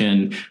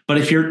automation. But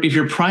if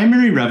your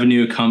primary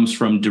revenue comes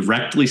from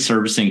directly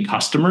servicing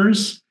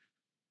customers,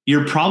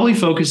 you're probably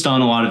focused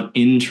on a lot of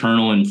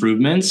internal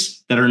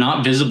improvements that are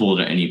not visible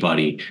to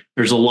anybody.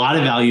 There's a lot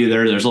of value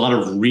there. There's a lot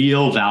of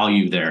real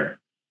value there.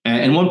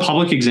 And one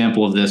public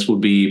example of this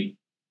would be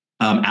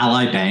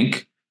Ally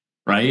Bank,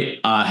 right?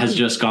 Has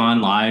just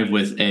gone live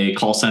with a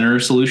call center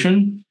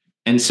solution.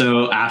 And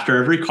so after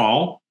every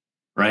call,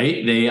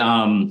 right, they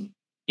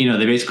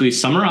basically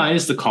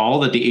summarize the call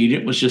that the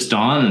agent was just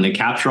on, and they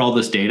capture all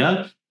this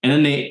data, and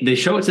then they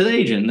show it to the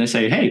agent and they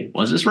say, hey,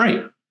 was this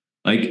right?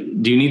 Like,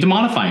 do you need to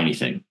modify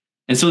anything?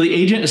 And so the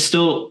agent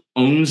still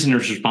owns and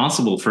is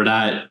responsible for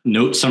that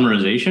note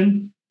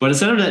summarization. But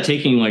instead of that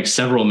taking like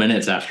several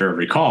minutes after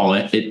every call,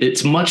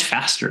 it's much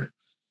faster.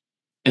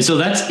 And so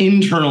that's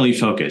internally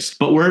focused.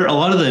 But where a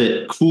lot of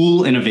the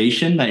cool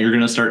innovation that you're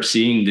going to start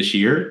seeing this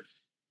year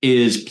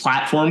is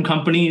platform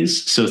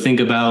companies. So think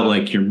about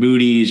like your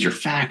Moody's, your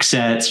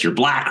FactSets, your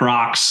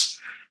BlackRocks,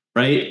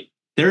 right?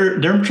 They're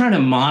trying to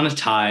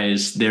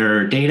monetize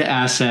their data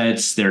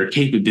assets, their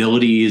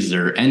capabilities,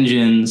 their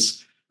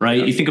engines,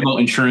 right? You think about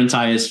insurance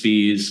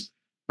ISVs,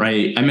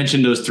 right? I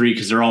mentioned those three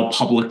because they're all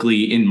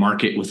publicly in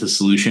market with a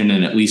solution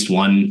in at least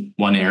one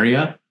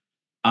area.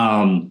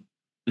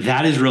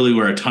 That is really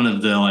where a ton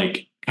of the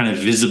like kind of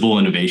visible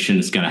innovation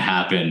is going to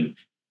happen,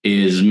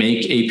 is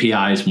make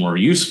APIs more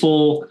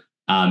useful,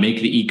 make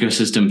the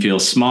ecosystem feel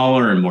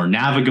smaller and more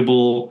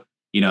navigable,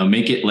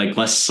 make it like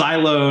less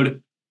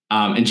siloed.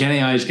 And Gen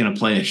AI is going to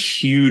play a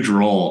huge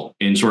role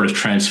in sort of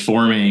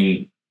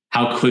transforming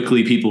how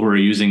quickly people who are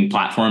using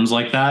platforms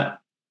like that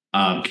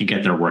can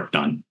get their work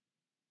done.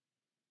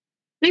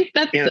 I think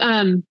that's,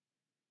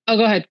 oh,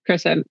 go ahead,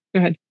 Chris. Go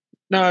ahead.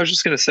 No, I was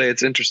just going to say,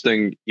 it's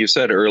interesting. You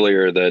said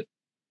earlier that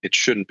it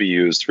shouldn't be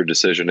used for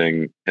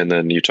decisioning. And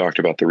then you talked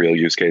about the real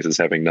use cases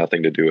having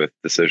nothing to do with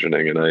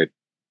decisioning. And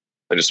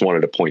I just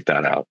wanted to point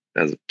that out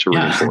to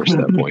reinforce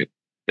that point.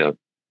 Yeah.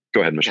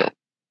 Go ahead, Michelle.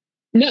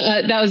 No,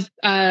 that was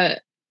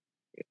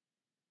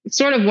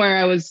sort of where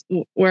I was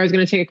going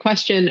to take a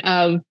question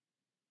of,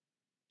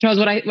 Charles,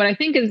 what I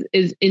think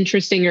is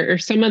interesting, or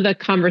some of the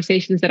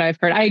conversations that I've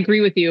heard. I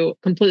agree with you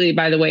completely,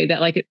 by the way, that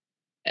like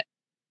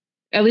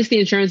at least the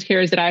insurance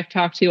carriers that I've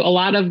talked to, a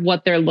lot of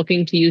what they're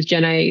looking to use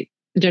Gen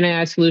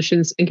AI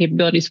solutions and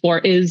capabilities for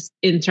is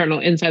internal,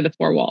 inside the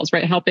four walls,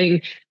 right?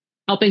 Helping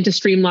to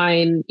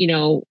streamline,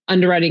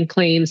 underwriting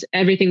claims,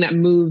 everything that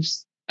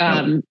moves,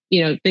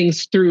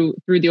 things through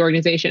the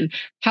organization.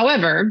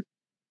 However,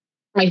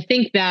 I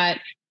think that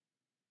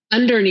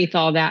underneath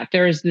all that,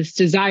 there is this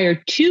desire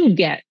to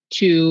get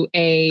to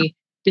a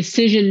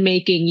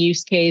decision-making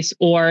use case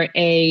or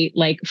a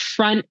like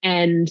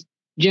front-end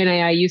Gen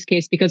AI use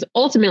case, because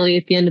ultimately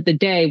at the end of the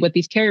day, what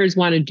these carriers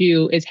want to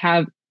do is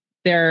have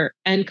their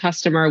end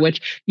customer,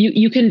 which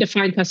you can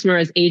define customer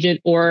as agent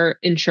or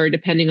insured,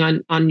 depending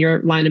on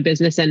your line of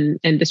business and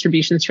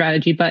distribution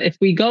strategy. But if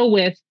we go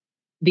with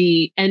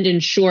the end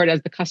insured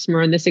as the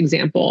customer in this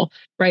example,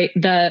 right,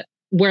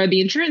 where the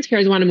insurance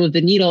carriers want to move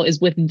the needle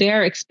is with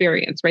their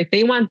experience, right?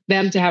 They want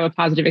them to have a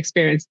positive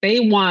experience.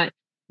 They want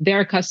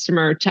their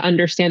customer to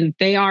understand that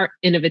they are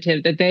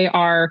innovative, that they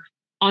are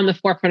on the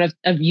forefront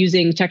of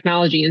using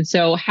technology. And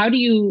so how do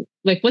you,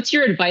 what's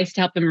your advice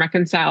to help them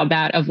reconcile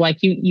that of like,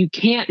 you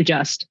can't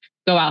just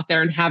go out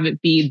there and have it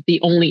be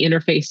the only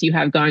interface you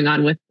have going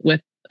on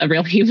with a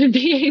real human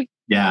being?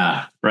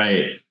 Yeah,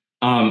 right.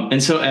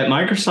 And so at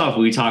Microsoft,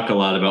 we talk a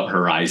lot about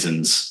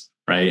horizons,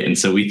 right? And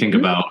so we think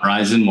about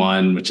Horizon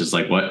 1, which is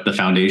like what the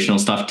foundational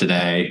stuff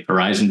today,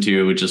 Horizon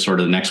 2, which is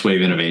sort of the next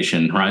wave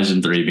innovation,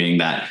 Horizon 3 being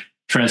that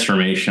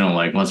transformational,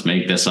 like let's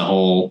make this a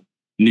whole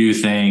new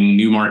thing,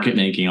 new market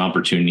making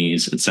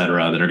opportunities, et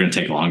cetera, that are going to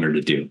take longer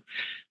to do.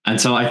 And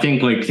so I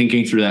think like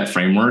thinking through that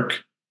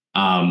framework,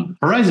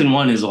 Horizon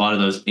 1 is a lot of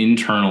those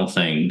internal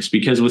things,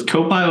 because with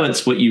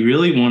copilots, what you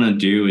really want to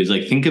do is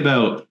like think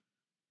about,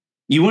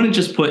 you want to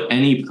just put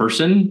any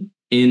person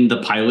in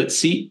the pilot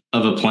seat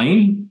of a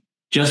plane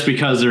just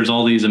because there's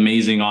all these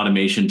amazing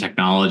automation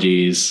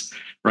technologies,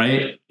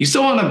 right? You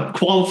still want a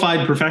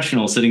qualified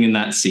professional sitting in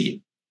that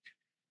seat.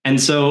 And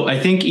so I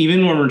think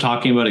even when we're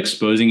talking about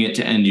exposing it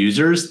to end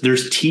users,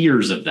 there's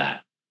tiers of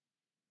that,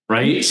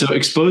 right? So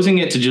exposing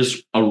it to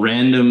just a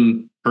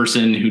random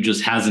person who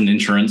just has an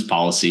insurance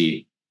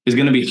policy is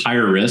going to be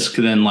higher risk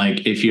than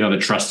like if you have a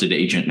trusted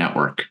agent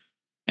network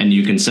and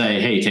you can say,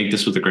 hey, take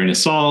this with a grain of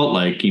salt,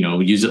 like,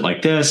 use it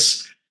like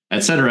this,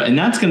 et cetera. And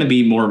that's going to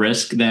be more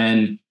risk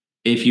than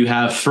if you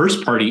have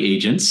first party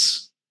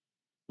agents,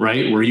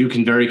 right? Where you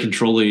can very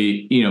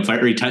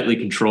very tightly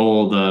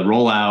control the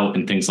rollout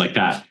and things like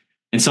that.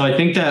 And so I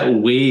think that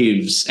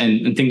waves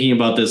and thinking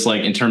about this,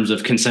 like in terms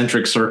of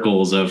concentric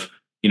circles of,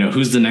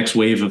 who's the next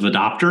wave of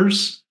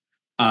adopters,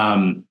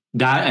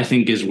 that I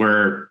think is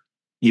where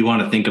you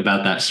want to think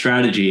about that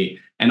strategy.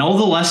 And all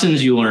the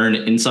lessons you learn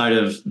inside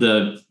of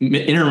the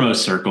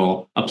innermost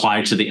circle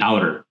apply to the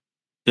outer.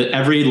 That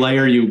every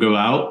layer you go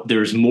out,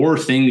 there's more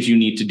things you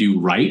need to do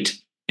right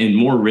and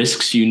more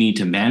risks you need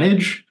to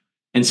manage.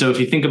 And so if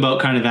you think about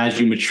kind of as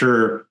you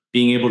mature,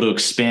 being able to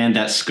expand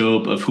that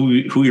scope of who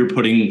you're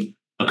putting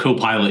a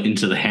co-pilot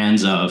into the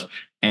hands of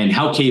and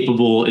how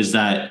capable is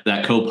that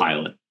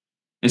co-pilot.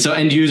 And so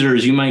end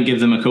users, you might give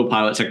them a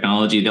co-pilot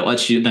technology that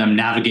lets them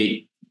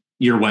navigate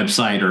your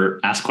website or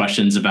ask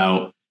questions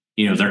about,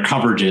 their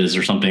coverages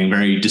or something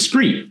very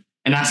discrete.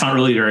 And that's not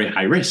really very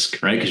high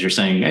risk, right? Because you're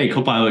saying, hey,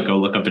 co-pilot, go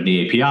look up in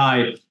the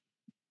API,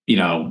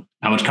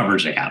 how much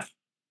coverage they have,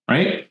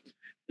 right?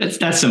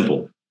 That's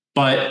simple.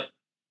 But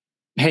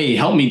hey,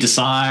 help me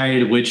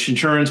decide which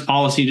insurance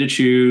policy to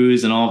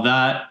choose and all of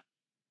that.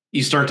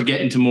 You start to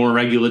get into more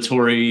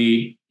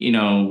regulatory,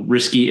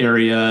 risky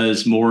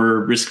areas, more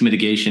risk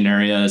mitigation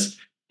areas.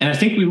 And I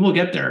think we will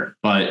get there.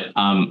 But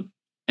I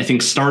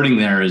think starting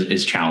there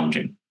is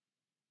challenging.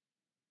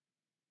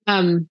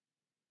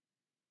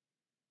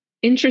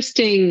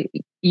 Interesting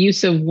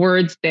use of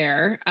words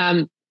there.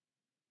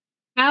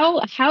 How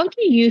do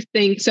you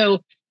think so?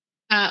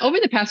 Over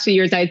the past few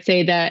years, I'd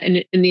say that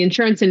in the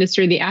insurance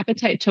industry, the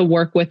appetite to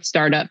work with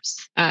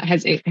startups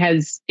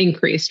has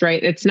increased,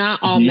 right? It's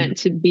not all meant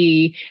to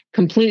be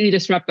completely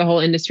disrupt the whole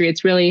industry.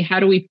 It's really how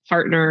do we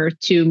partner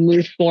to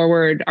move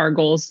forward our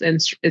goals and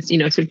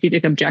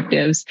strategic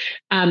objectives.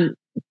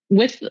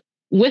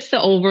 With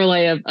the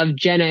overlay of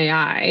Gen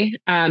AI,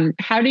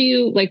 how do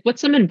you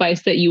what's some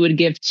advice that you would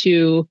give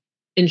to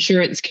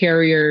insurance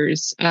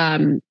carriers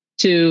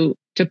to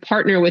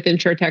partner with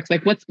Insurtechs?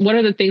 Like what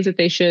are the things that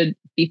they should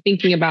be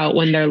thinking about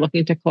when they're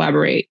looking to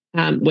collaborate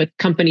with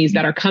companies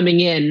that are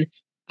coming in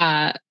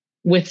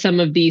with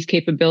some of these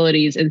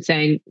capabilities and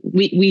saying,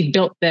 we've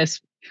built this,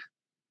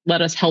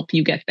 let us help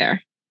you get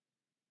there?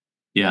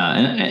 Yeah,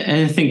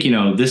 and I think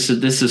this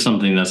is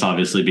something that's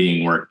obviously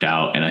being worked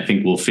out, and I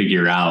think we'll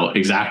figure out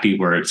exactly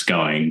where it's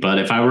going. But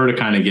if I were to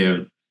kind of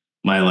give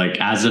my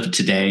as of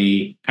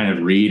today kind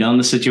of read on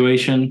the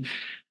situation,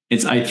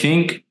 I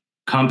think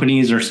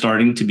companies are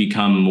starting to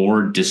become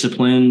more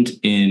disciplined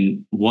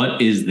in what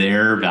is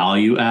their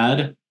value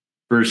add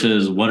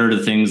versus what are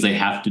the things they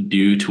have to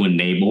do to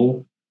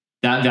enable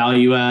that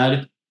value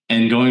add,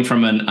 and going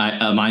from a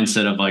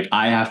mindset of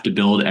I have to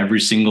build every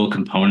single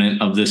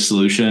component of this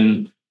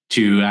solution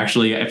to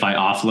actually, if I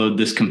offload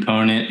this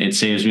component, it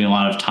saves me a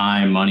lot of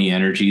time, money,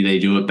 energy. They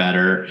do it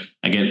better.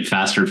 I get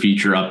faster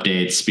feature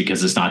updates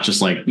because it's not just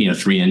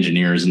 3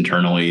 engineers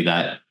internally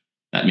that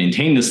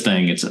maintain this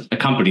thing. It's a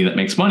company that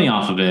makes money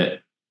off of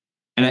it.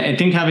 And I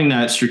think having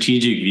that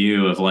strategic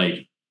view of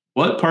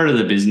what part of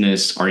the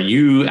business are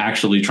you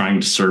actually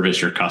trying to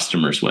service your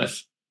customers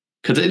with?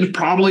 Because it's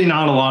probably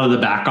not a lot of the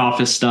back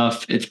office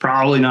stuff. It's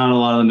probably not a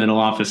lot of the middle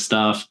office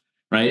stuff.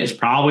 Right? It's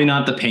probably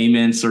not the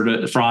payments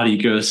or the fraud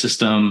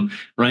ecosystem,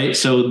 right?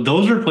 So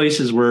those are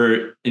places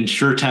where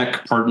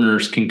Insurtech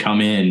partners can come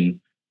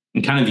in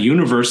and kind of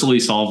universally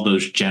solve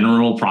those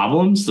general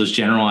problems, those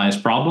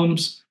generalized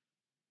problems,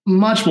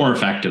 much more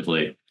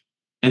effectively.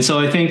 And so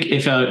I think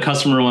if a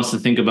customer wants to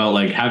think about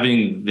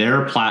having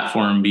their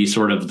platform be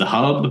sort of the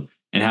hub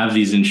and have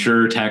these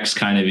Insurtechs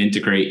kind of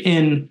integrate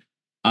in,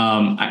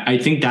 I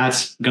think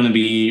that's going to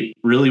be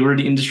really where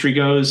the industry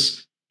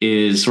goes,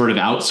 is sort of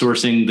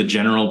outsourcing the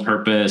general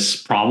purpose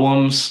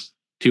problems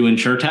to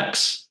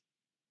Insurtechs,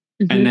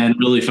 and then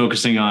really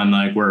focusing on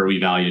where we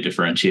value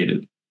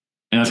differentiated.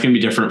 And that's going to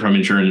be different from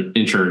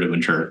insurer to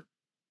insurer.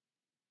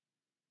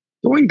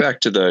 Going back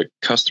to the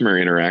customer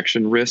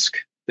interaction risk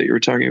that you were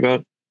talking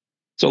about.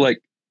 So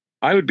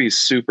I would be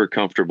super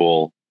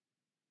comfortable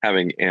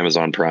having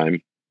Amazon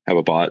Prime have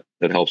a bot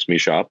that helps me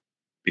shop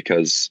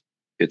because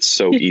it's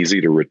so easy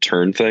to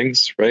return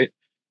things, right?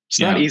 It's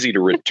not easy to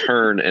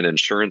return an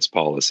insurance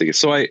policy.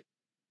 So I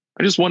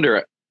just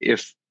wonder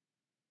if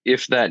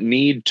that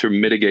need to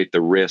mitigate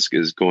the risk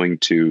is going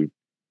to,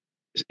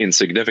 in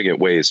significant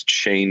ways,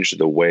 change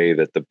the way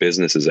that the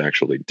business is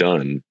actually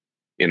done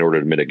in order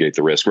to mitigate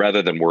the risk,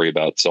 rather than worry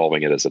about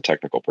solving it as a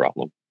technical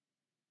problem.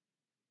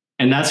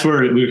 And that's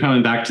where we're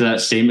coming back to that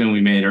statement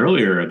we made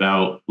earlier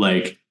about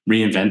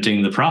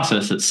reinventing the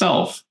process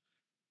itself,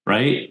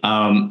 right?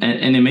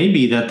 And it may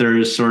be that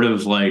there's sort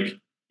of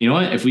you know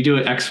what, if we do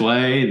it X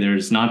way,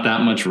 there's not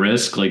that much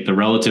risk. Like the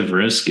relative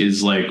risk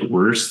is like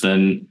worse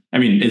than, I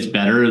mean, it's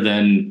better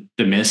than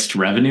the missed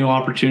revenue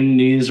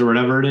opportunities or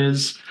whatever it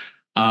is.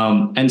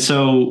 And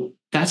so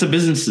that's a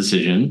business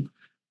decision,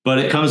 but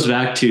it comes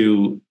back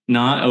to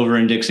not over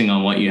indexing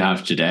on what you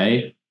have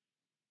today.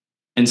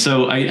 And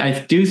so I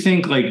do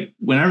think like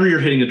whenever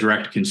you're hitting a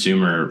direct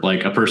consumer,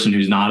 like a person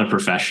who's not a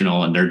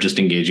professional and they're just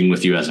engaging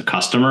with you as a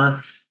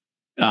customer,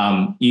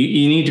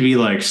 you need to be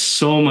like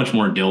so much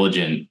more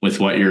diligent with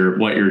what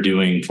you're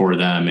doing for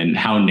them and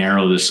how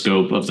narrow the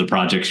scope of the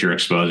projects you're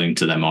exposing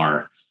to them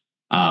are.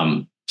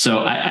 So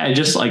I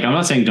just like, I'm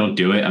not saying don't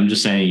do it. I'm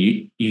just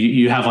saying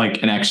you have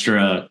like an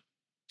extra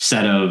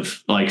set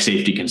of like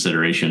safety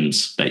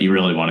considerations that you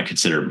really want to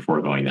consider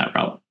before going that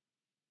route.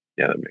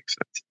 Yeah, that makes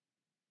sense.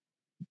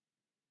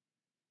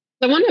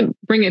 I want to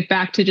bring it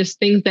back to just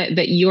things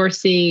that you're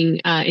seeing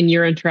in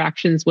your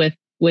interactions with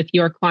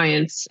your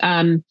clients.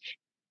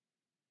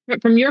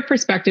 From your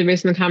perspective,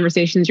 based on the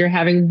conversations you're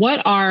having,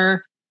 what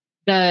are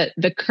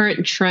the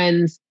current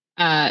trends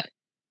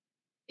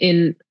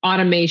in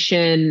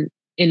automation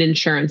in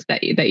insurance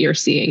that you're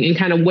seeing, and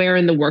kind of where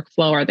in the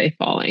workflow are they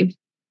falling?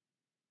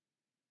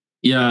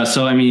 Yeah,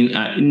 so I mean,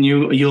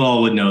 you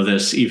all would know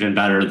this even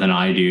better than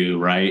I do,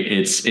 right?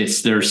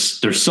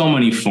 There's so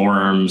many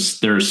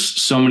forms, there's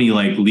so many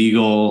like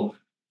legal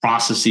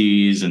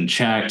processes and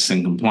checks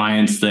and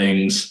compliance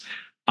things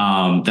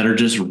that are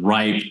just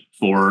ripe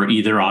for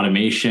either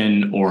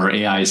automation or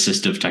AI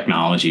assistive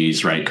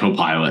technologies, right?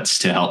 Copilots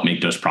to help make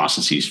those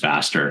processes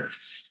faster,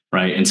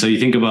 right? And so you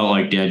think about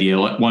like the idea,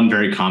 one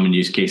very common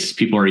use case is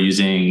people are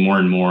using more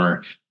and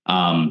more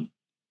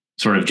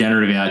sort of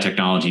generative AI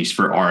technologies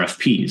for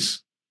RFPs,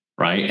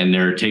 right? And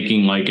they're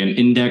taking like an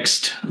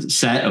indexed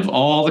set of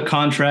all the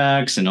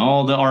contracts and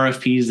all the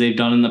RFPs they've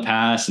done in the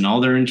past and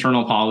all their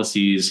internal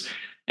policies,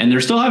 and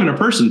they're still having a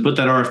person put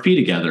that RFP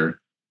together.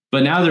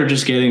 But now they're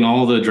just getting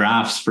all the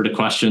drafts for the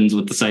questions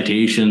with the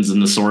citations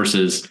and the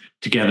sources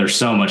together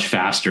so much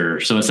faster.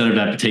 So instead of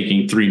that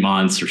taking 3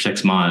 months or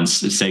 6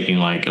 months, it's taking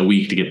like a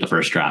week to get the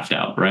first draft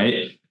out,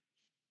 right?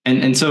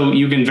 And so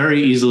you can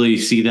very easily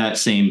see that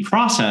same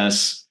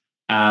process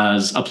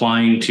as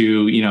applying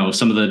to, you know,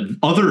 some of the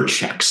other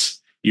checks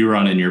you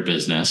run in your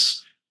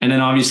business. And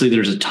then obviously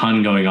there's a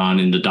ton going on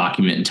in the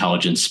document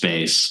intelligence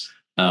space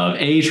of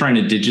trying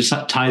to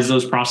digitize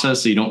those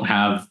processes so you don't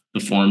have the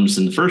forms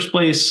in the first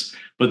place,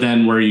 but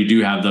then where you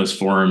do have those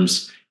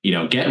forms, you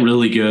know, get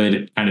really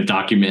good kind of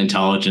document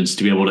intelligence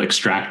to be able to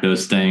extract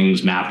those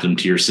things, map them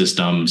to your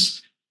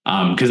systems,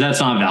 because that's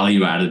not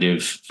value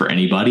additive for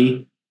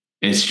anybody.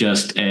 It's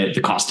just at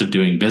the cost of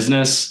doing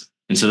business.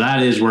 And so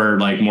that is where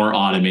like more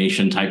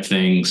automation type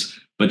things,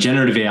 but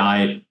generative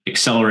AI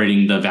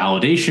accelerating the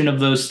validation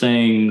of those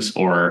things,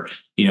 or,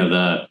 you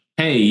know,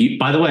 hey,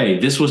 by the way,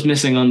 this was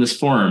missing on this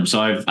form. So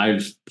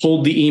I've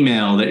pulled the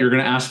email that you're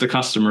going to ask the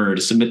customer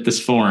to submit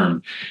this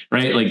form,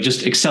 right? Like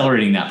just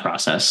accelerating that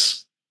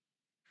process.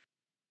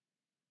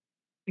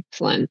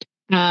 Excellent.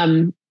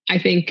 I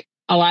think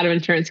a lot of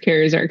insurance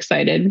carriers are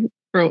excited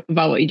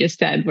about what you just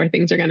said, where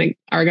things are going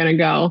to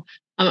go.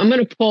 I'm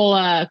going to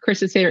pull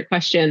Chris's favorite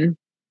question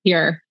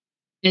here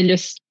and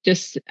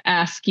just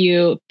ask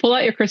you, pull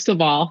out your crystal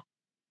ball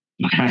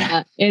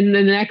in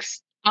the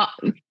next,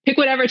 pick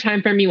whatever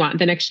time frame you want,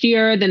 the next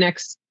year, the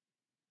next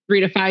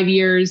 3 to 5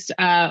 years.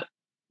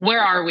 Where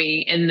are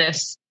we in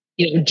this,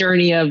 you know,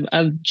 journey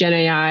of Gen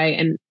AI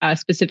and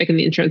specific in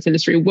the insurance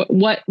industry?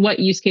 What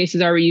use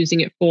cases are we using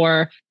it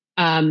for?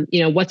 You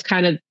know, what's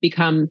kind of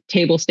become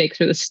table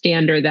stakes or the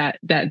standard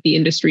that the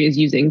industry is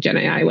using Gen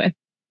AI with?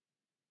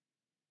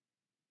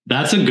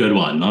 That's a good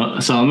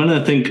one. So I'm going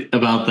to think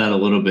about that a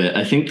little bit.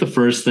 I think the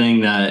first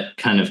thing that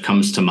kind of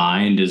comes to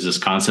mind is this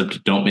concept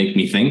of don't make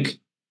me think,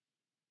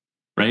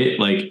 right?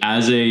 Like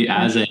as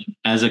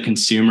a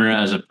consumer,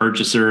 as a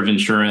purchaser of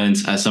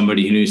insurance, as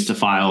somebody who needs to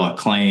file a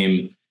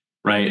claim,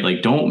 right?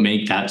 Like don't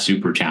make that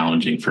super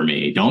challenging for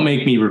me. Don't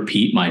make me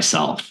repeat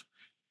myself,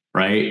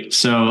 right?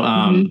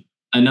 So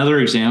another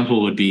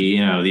example would be,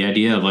 you know, the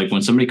idea of like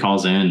when somebody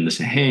calls in and they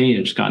say, hey,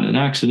 I just got in an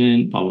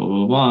accident, blah, blah,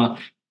 blah, blah.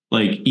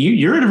 Like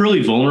you're at a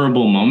really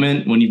vulnerable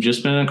moment when you've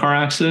just been in a car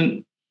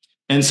accident.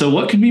 And so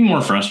what could be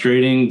more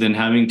frustrating than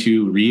having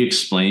to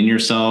re-explain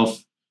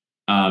yourself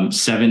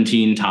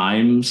 17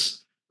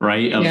 times,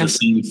 right, of the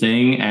same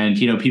thing? And,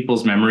 you know,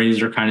 people's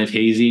memories are kind of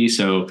hazy.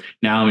 So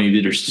now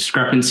maybe there's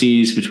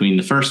discrepancies between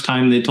the first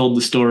time they told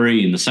the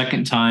story and the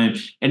second time.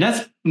 And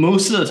that's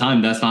most of the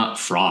time, that's not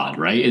fraud,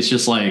 right? It's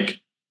just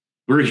like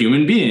we're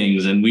human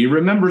beings and we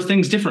remember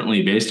things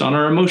differently based on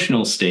our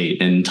emotional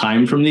state and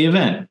time from the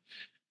event.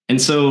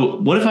 And so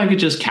what if I could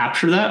just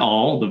capture that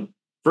all the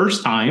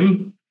first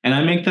time and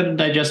I make that a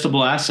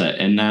digestible asset,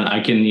 and then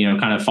I can, you know,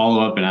 kind of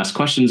follow up and ask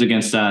questions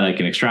against that. I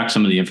can extract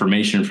some of the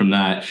information from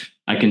that.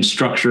 I can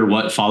structure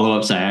what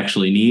follow-ups I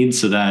actually need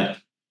so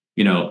that,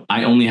 you know,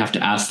 I only have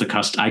to ask the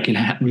customer. I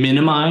can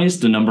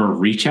minimize the number of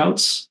reach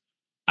outs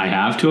I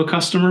have to a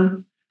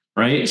customer,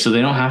 right? So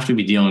they don't have to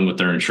be dealing with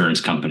their insurance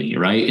company,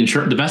 right?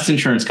 The best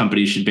insurance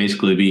companies should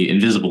basically be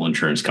invisible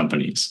insurance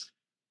companies,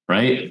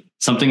 right?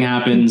 Something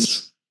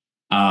happens,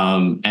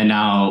 and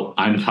now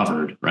I'm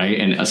covered, right?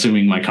 And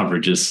assuming my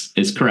coverage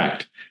is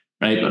correct,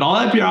 right? But all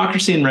that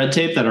bureaucracy and red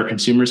tape that our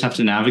consumers have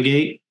to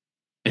navigate,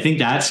 I think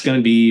that's going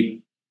to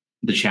be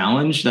the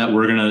challenge that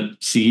we're going to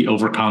see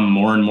overcome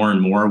more and more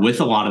and more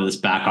with a lot of this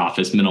back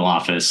office, middle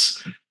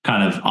office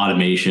kind of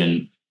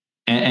automation.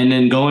 And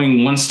then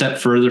going one step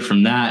further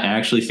from that, I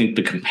actually think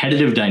the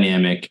competitive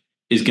dynamic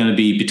is going to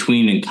be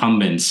between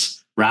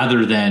incumbents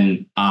rather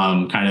than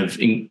kind of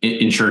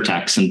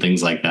insurtechs and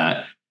things like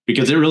that,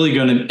 because it really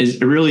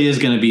is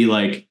going to be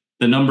like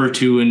the number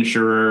 2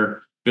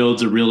 insurer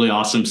builds a really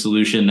awesome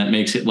solution that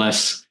makes it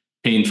less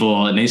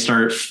painful, and they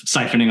start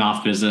siphoning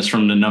off business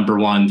from the number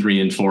 1,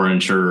 3, and 4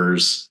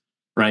 insurers,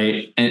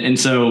 right? And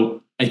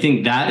so I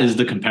think that is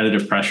the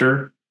competitive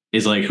pressure,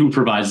 is like who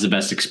provides the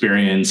best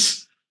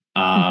experience.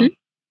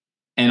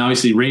 And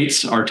obviously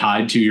rates are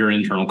tied to your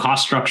internal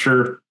cost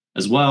structure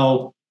as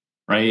well,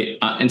 right?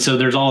 And so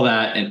there's all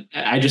that. And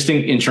I just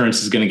think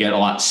insurance is going to get a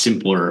lot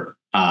simpler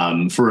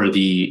for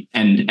the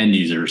end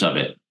users of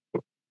it.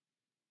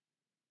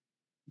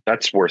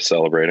 That's worth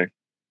celebrating.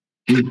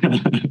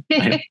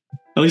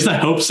 At least I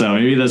hope so.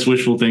 Maybe that's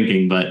wishful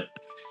thinking, but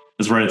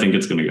that's where I think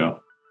it's going to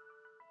go.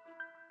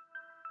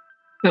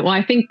 Well,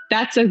 I think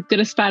that's as good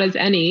a spot as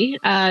any.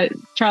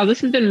 Charles,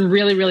 this has been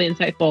really, really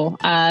insightful.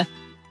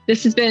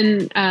 This has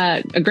been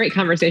a great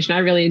conversation. I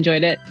really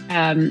enjoyed it.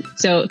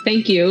 So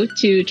thank you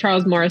to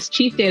Charles Morris,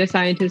 Chief Data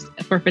Scientist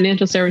for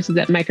Financial Services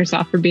at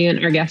Microsoft, for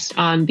being our guest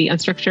on the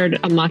Unstructured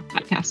Unlocked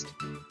podcast.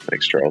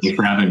 Thanks, Charles. Thanks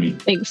for having me.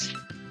 Thanks.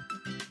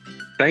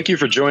 Thank you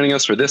for joining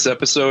us for this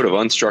episode of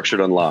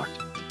Unstructured Unlocked.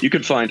 You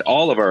can find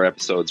all of our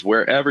episodes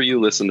wherever you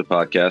listen to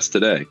podcasts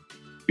today.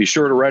 Be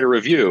sure to write a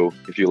review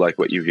if you like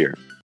what you hear.